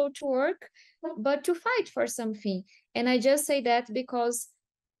not to go to work, but to fight for something. And I just say that because,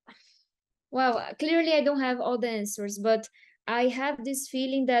 well, clearly I don't have all the answers, but I have this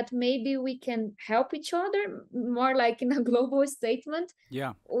feeling that maybe we can help each other more like in a global statement.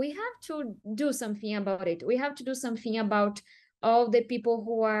 Yeah. We have to do something about it. We have to do something about all the people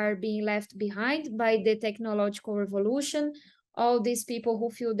who are being left behind by the technological revolution, all these people who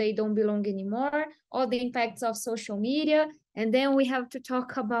feel they don't belong anymore, all the impacts of social media. And then we have to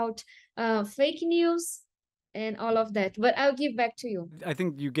talk about fake news and all of that. But I'll give back to you. I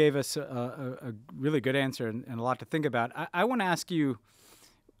think you gave us a really good answer and a lot to think about. I want to ask you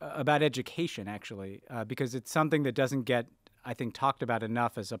about education, actually, because it's something that doesn't get, I think, talked about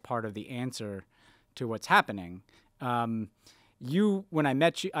enough as a part of the answer to what's happening. When I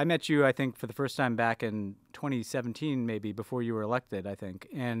met you, I think, for the first time back in 2017, maybe before you were elected, I think.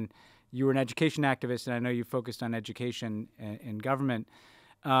 And you were an education activist, and I know you focused on education in government.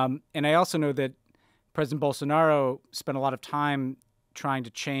 And I also know that President Bolsonaro spent a lot of time trying to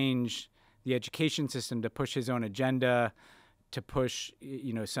change the education system to push his own agenda, to push,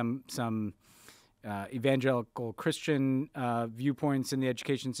 some evangelical Christian viewpoints in the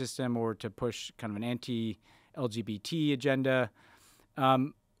education system, or to push kind of an anti-LGBT agenda.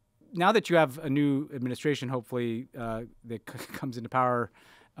 Now that you have a new administration, hopefully, that comes into power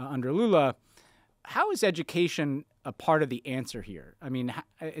under Lula, how is education a part of the answer here? I mean,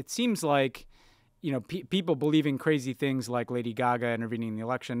 it seems like, people believing crazy things like Lady Gaga intervening in the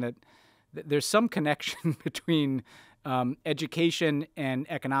election, that there's some connection between education and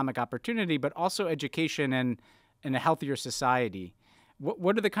economic opportunity, but also education and a healthier society.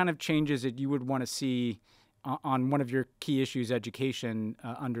 What are the kind of changes that you would want to see on one of your key issues, education,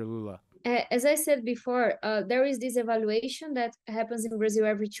 under Lula? As I said before, there is this evaluation that happens in Brazil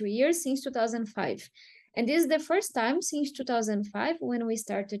every 2 years since 2005. And this is the first time since 2005 when we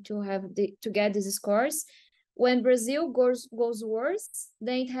started to get these scores, when Brazil goes worse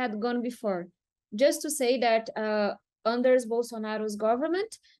than it had gone before. Just to say that under Bolsonaro's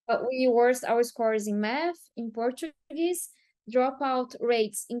government, we worsened our scores in math, in Portuguese, dropout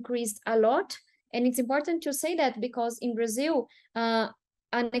rates increased a lot. And it's important to say that because in Brazil, an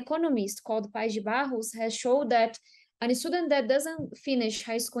economist called Pais de Barros has shown that a student that doesn't finish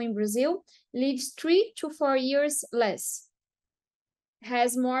high school in Brazil lives 3 to 4 years less,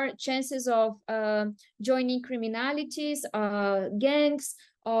 has more chances of joining criminalities, gangs,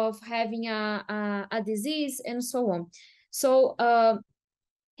 of having a disease, and so on. So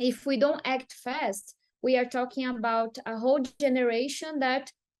if we don't act fast, we are talking about a whole generation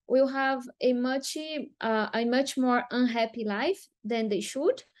that will have a much more unhappy life than they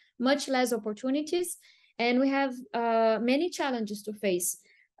should, much less opportunities, and we have many challenges to face.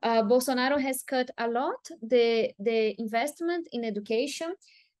 Bolsonaro has cut a lot the investment in education.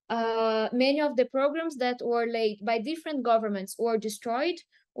 Many of the programs that were laid by different governments were destroyed.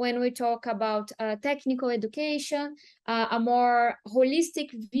 When we talk about technical education, a more holistic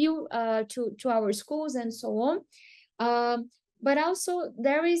view to our schools and so on. But also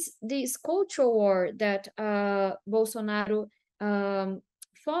there is this cultural war that Bolsonaro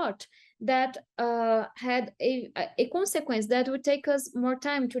fought that had a consequence that would take us more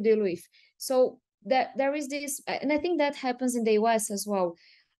time to deal with. So that there is this, and I think that happens in the US as well,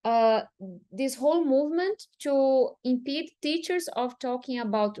 this whole movement to impede teachers of talking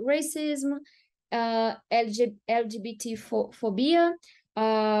about racism, LGBT phobia,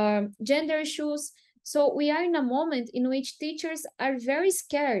 gender issues. So we are in a moment in which teachers are very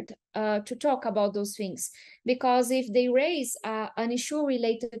scared to talk about those things, because if they raise an issue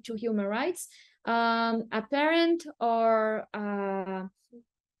related to human rights, a parent or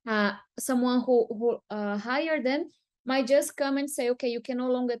someone who hired them might just come and say, okay, you can no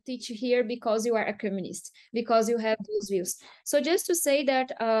longer teach here because you are a communist, because you have those views. So just to say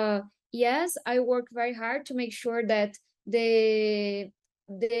that, yes, I work very hard to make sure that the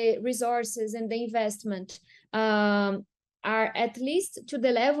the resources and the investment are at least to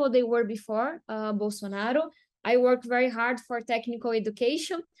the level they were before Bolsonaro. I work very hard for technical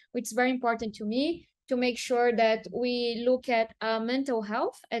education, which is very important to me, to make sure that we look at mental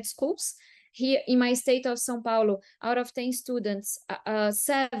health at schools. Here in my state of São Paulo, out of 10 students,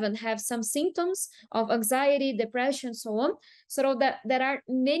 7 have some symptoms of anxiety, depression, so on. So that there are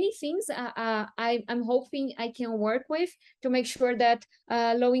many things I'm hoping I can work with to make sure that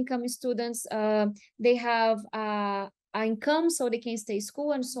low-income students, they have income so they can stay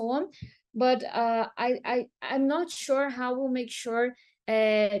school and so on. But I'm not sure how we'll make sure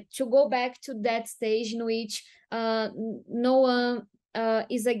to go back to that stage in which no one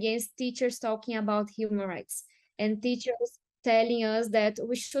is against teachers talking about human rights and teachers telling us that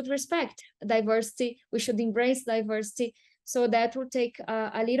we should respect diversity, we should embrace diversity. So that will take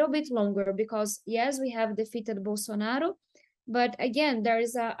a little bit longer because, yes, we have defeated Bolsonaro, but again, there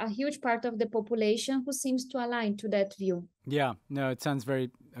is a huge part of the population who seems to align to that view. Yeah, no, it sounds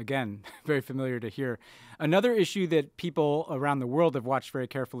very familiar to hear. Another issue that people around the world have watched very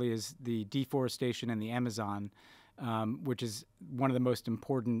carefully is the deforestation in the Amazon, which is one of the most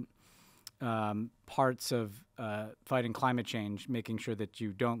important parts of fighting climate change, making sure that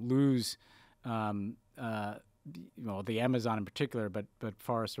you don't lose the Amazon in particular, but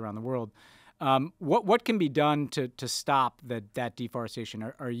forests around the world. What can be done to stop that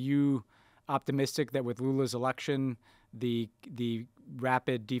deforestation? Are you optimistic that with Lula's election, the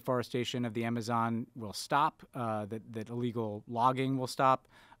rapid deforestation of the Amazon will stop, that illegal logging will stop?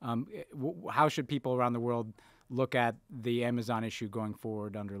 How should people around the world look at the Amazon issue going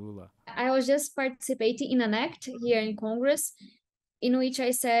forward under Lula? I was just participating in an act here in Congress in which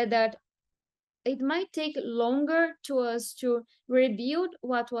I said that it might take longer to us to rebuild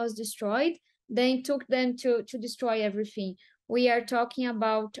what was destroyed than it took them to destroy everything. We are talking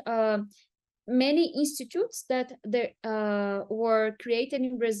about many institutes that were created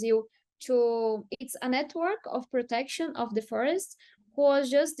in Brazil it's a network of protection of the forest who was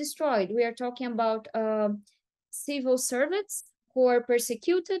just destroyed. We are talking about civil servants who are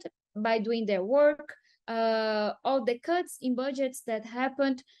persecuted by doing their work, all the cuts in budgets that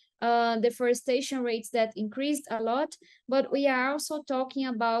happened, deforestation rates that increased a lot. But we are also talking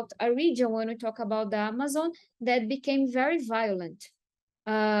about a region, when we talk about the Amazon, that became very violent.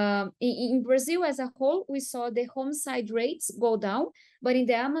 In Brazil as a whole, we saw the homicide rates go down, but in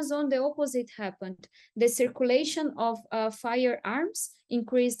the Amazon, the opposite happened. The circulation of firearms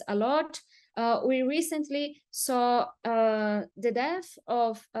increased a lot. We recently saw the death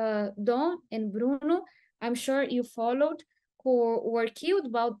of Don and Bruno. I'm sure you followed, who were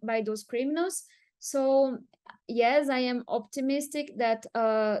killed by those criminals. So yes, I am optimistic that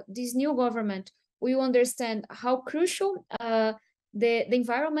this new government will understand how crucial the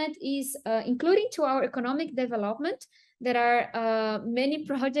environment is, including to our economic development. There are many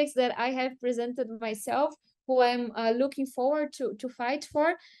projects that I have presented myself who I'm looking forward to fight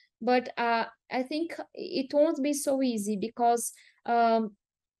for. But I think it won't be so easy because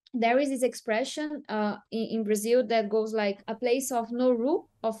there is this expression in Brazil that goes like a place of no rule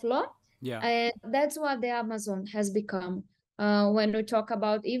of law. Yeah. And that's what the Amazon has become. When we talk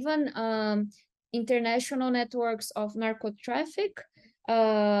about even international networks of narco traffic, there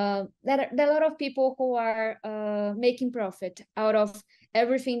are a lot of people who are making profit out of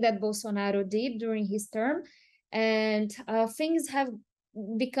everything that Bolsonaro did during his term. And things have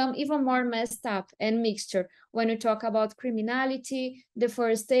become even more messed up and mixture when we talk about criminality,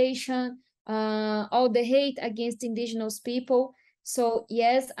 deforestation, all the hate against indigenous people. So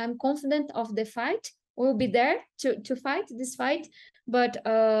yes, I'm confident of the fight. We'll be there to fight this fight, but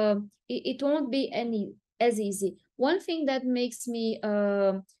it won't be as easy. One thing that makes me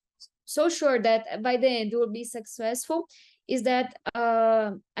so sure that by the end we'll be successful is that,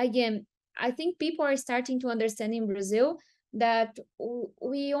 again, I think people are starting to understand in Brazil that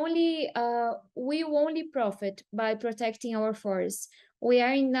we will only profit by protecting our forests. We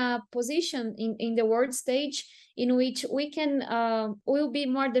are in a position in the world stage in which we will be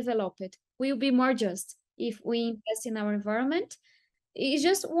more developed, we'll be more just if we invest in our environment. It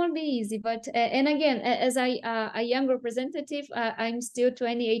just won't be easy, but and again, as a young representative, I'm still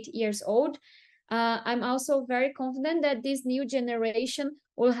 28 years old. I'm also very confident that this new generation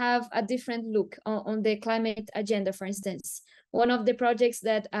will have a different look on the climate agenda, for instance. One of the projects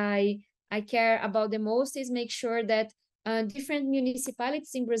that I care about the most is make sure that different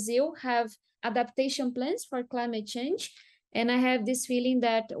municipalities in Brazil have adaptation plans for climate change. And I have this feeling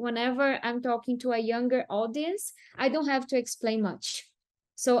that whenever I'm talking to a younger audience, I don't have to explain much.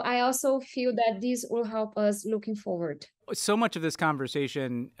 So I also feel that this will help us looking forward. so much of this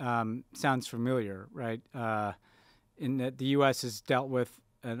conversation sounds familiar, right? In that the U.S. has dealt with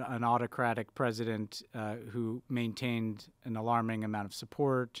an autocratic president who maintained an alarming amount of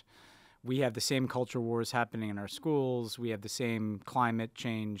support. We have the same culture wars happening in our schools. We have the same climate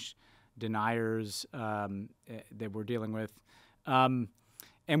change deniers that we're dealing with. And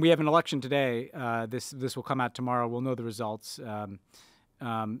we have an election today. This will come out tomorrow. We'll know the results.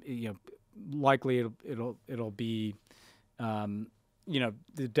 Likely it'll be,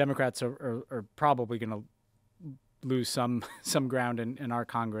 the Democrats are probably going to lose some ground in our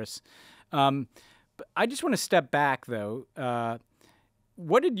Congress. But I just want to step back, though.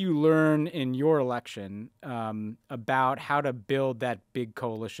 What did you learn in your election about how to build that big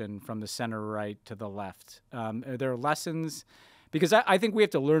coalition from the center right to the left? Are there lessons? Because I think we have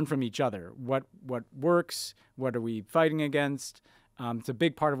to learn from each other. What works? What are we fighting against? It's a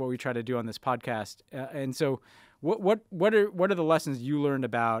big part of what we try to do on this podcast. And so, what are the lessons you learned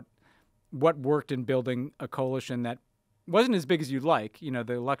about what worked in building a coalition that wasn't as big as you'd like?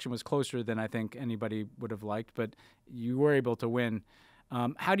 The election was closer than I think anybody would have liked, but you were able to win.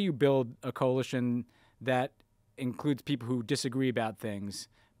 How do you build a coalition that includes people who disagree about things,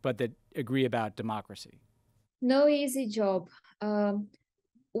 but that agree about democracy? No easy job.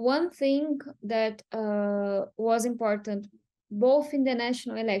 One thing that was important, both in the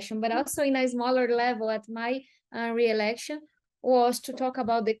national election, but also in a smaller level at my re-election, was to talk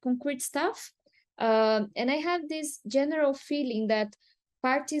about the concrete stuff. And I have this general feeling that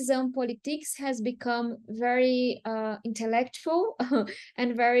partisan politics has become very intellectual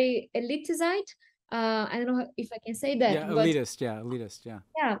and very elitized. I don't know if I can say that. Yeah, elitist.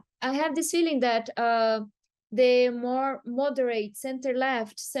 Yeah, I have this feeling that the more moderate,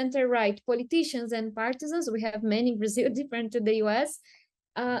 center-left, center-right politicians and partisans, we have many in Brazil, different to the US,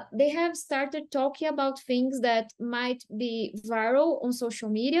 they have started talking about things that might be viral on social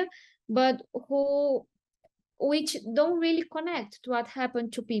media, but which don't really connect to what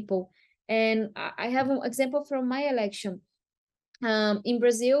happened to people. And I have an example from my election. In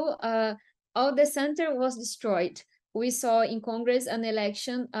Brazil, all the center was destroyed. We saw in Congress an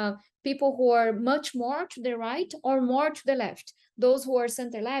election, people who are much more to the right or more to the left. Those who are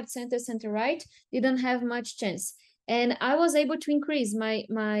center-left, center-right didn't have much chance. And I was able to increase my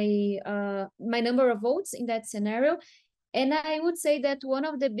number of votes in that scenario. And I would say that one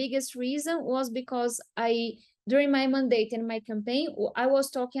of the biggest reasons was because during my mandate and my campaign, I was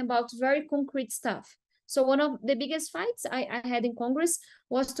talking about very concrete stuff. So one of the biggest fights I had in Congress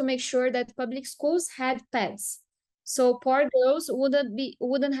was to make sure that public schools had pads. So poor girls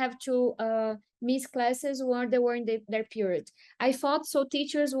wouldn't have to miss classes when they were in their period. I fought so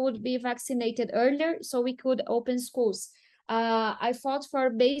teachers would be vaccinated earlier so we could open schools. I fought for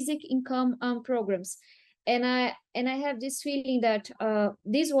basic income programs. And I have this feeling that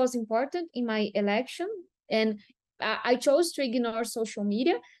this was important in my election, and I chose to ignore social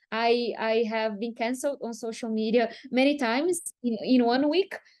media. I have been canceled on social media many times in 1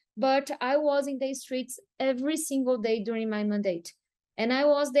 week, but I was in the streets every single day during my mandate. And I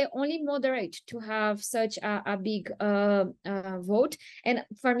was the only moderate to have such a big vote. And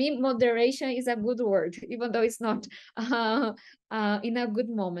for me, moderation is a good word, even though it's not in a good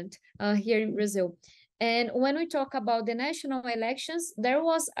moment here in Brazil. And when we talk about the national elections, there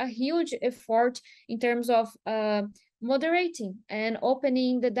was a huge effort in terms of moderating and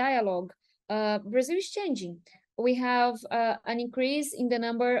opening the dialogue. Brazil is changing. We have an increase in the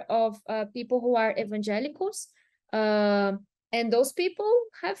number of people who are evangelicals. And those people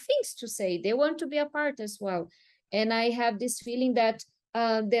have things to say. They want to be a part as well. And I have this feeling that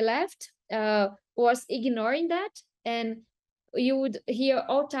the left was ignoring that. And you would hear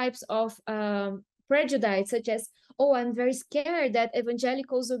all types of prejudice, such as, oh, I'm very scared that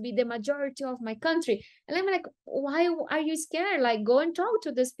evangelicals will be the majority of my country. And I'm like, why are you scared? Like, go and talk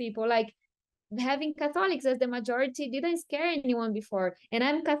to these people. Like, having Catholics as the majority didn't scare anyone before. And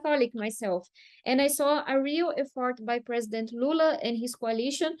I'm Catholic myself. And I saw a real effort by President Lula and his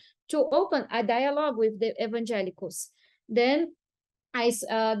coalition to open a dialogue with the evangelicals. Then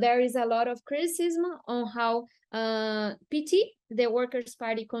there is a lot of criticism on how PT, the Workers'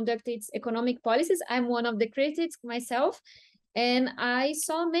 Party, conducted its economic policies. I'm one of the critics myself. And I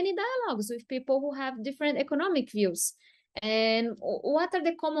saw many dialogues with people who have different economic views. And what are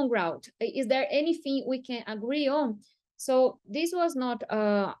the common ground? Is there anything we can agree on? So this was not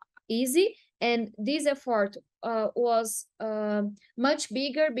easy. And this effort was much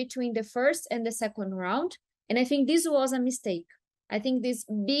bigger between the first and the second round. And I think this was a mistake. I think this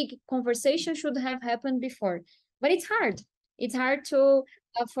big conversation should have happened before. But it's hard. It's hard to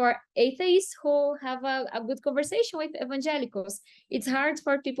for atheists who have a good conversation with evangelicals. It's hard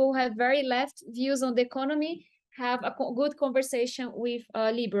for people who have very left views on the economy have a good conversation with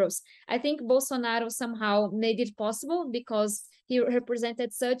liberals. I think Bolsonaro somehow made it possible because he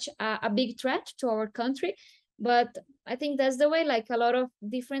represented such a big threat to our country. But I think that's the way, like a lot of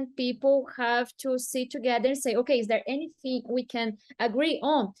different people have to sit together and say, okay, is there anything we can agree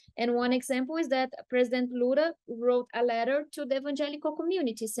on? And one example is that President Lula wrote a letter to the evangelical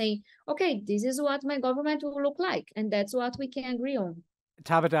community saying, okay, this is what my government will look like. And that's what we can agree on.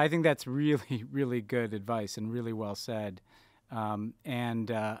 Tabata, I think that's really, really good advice and really well said.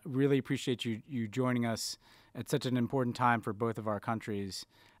 And really appreciate you joining us at such an important time for both of our countries.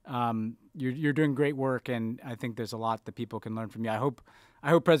 You're doing great work, and I think there's a lot that people can learn from you. I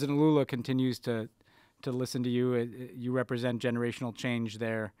hope President Lula continues to listen to you. You represent generational change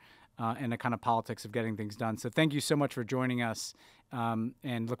there, and the kind of politics of getting things done. So thank you so much for joining us,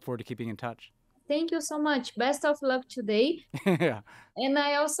 and look forward to keeping in touch. Thank you so much. Best of luck today. Yeah. And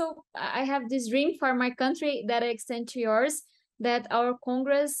I have this dream for my country that I extend to yours, that our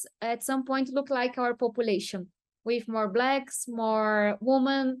Congress at some point look like our population, with more Blacks, more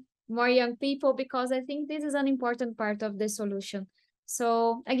women, more young people, because I think this is an important part of the solution.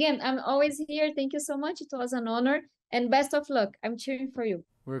 So again, I'm always here. Thank you so much. It was an honor, and best of luck. I'm cheering for you.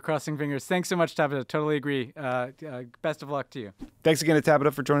 We're crossing fingers. Thanks so much, Tabata. Totally agree. Best of luck to you. Thanks again to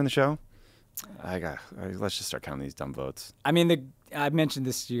Tabata for joining the show. Let's just start counting these dumb votes. I mean, I mentioned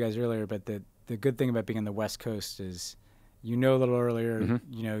this to you guys earlier, but the good thing about being on the West Coast is, a little earlier,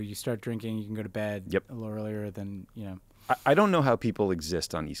 you start drinking, you can go to bed a little earlier than, I don't know how people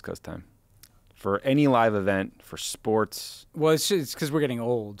exist on East Coast time. For any live event, for sports. Well, it's because we're getting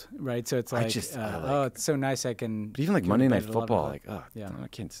old, right? So it's like, oh, it's so nice I can. But even like Monday Night Football, I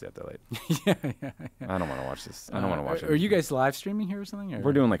can't stay up that late. yeah. I don't want to watch this. I don't want to watch it. Are you guys live streaming here or something? Or?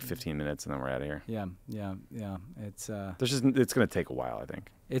 We're doing like 15 minutes and then we're out of here. Yeah. It's it's going to take a while, I think.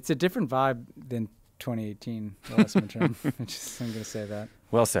 It's a different vibe than 2018, the last midterm. I'm going to say that.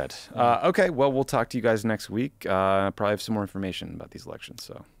 Well said. Okay, well, we'll talk to you guys next week. Probably have some more information about these elections.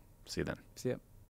 So see you then. See ya.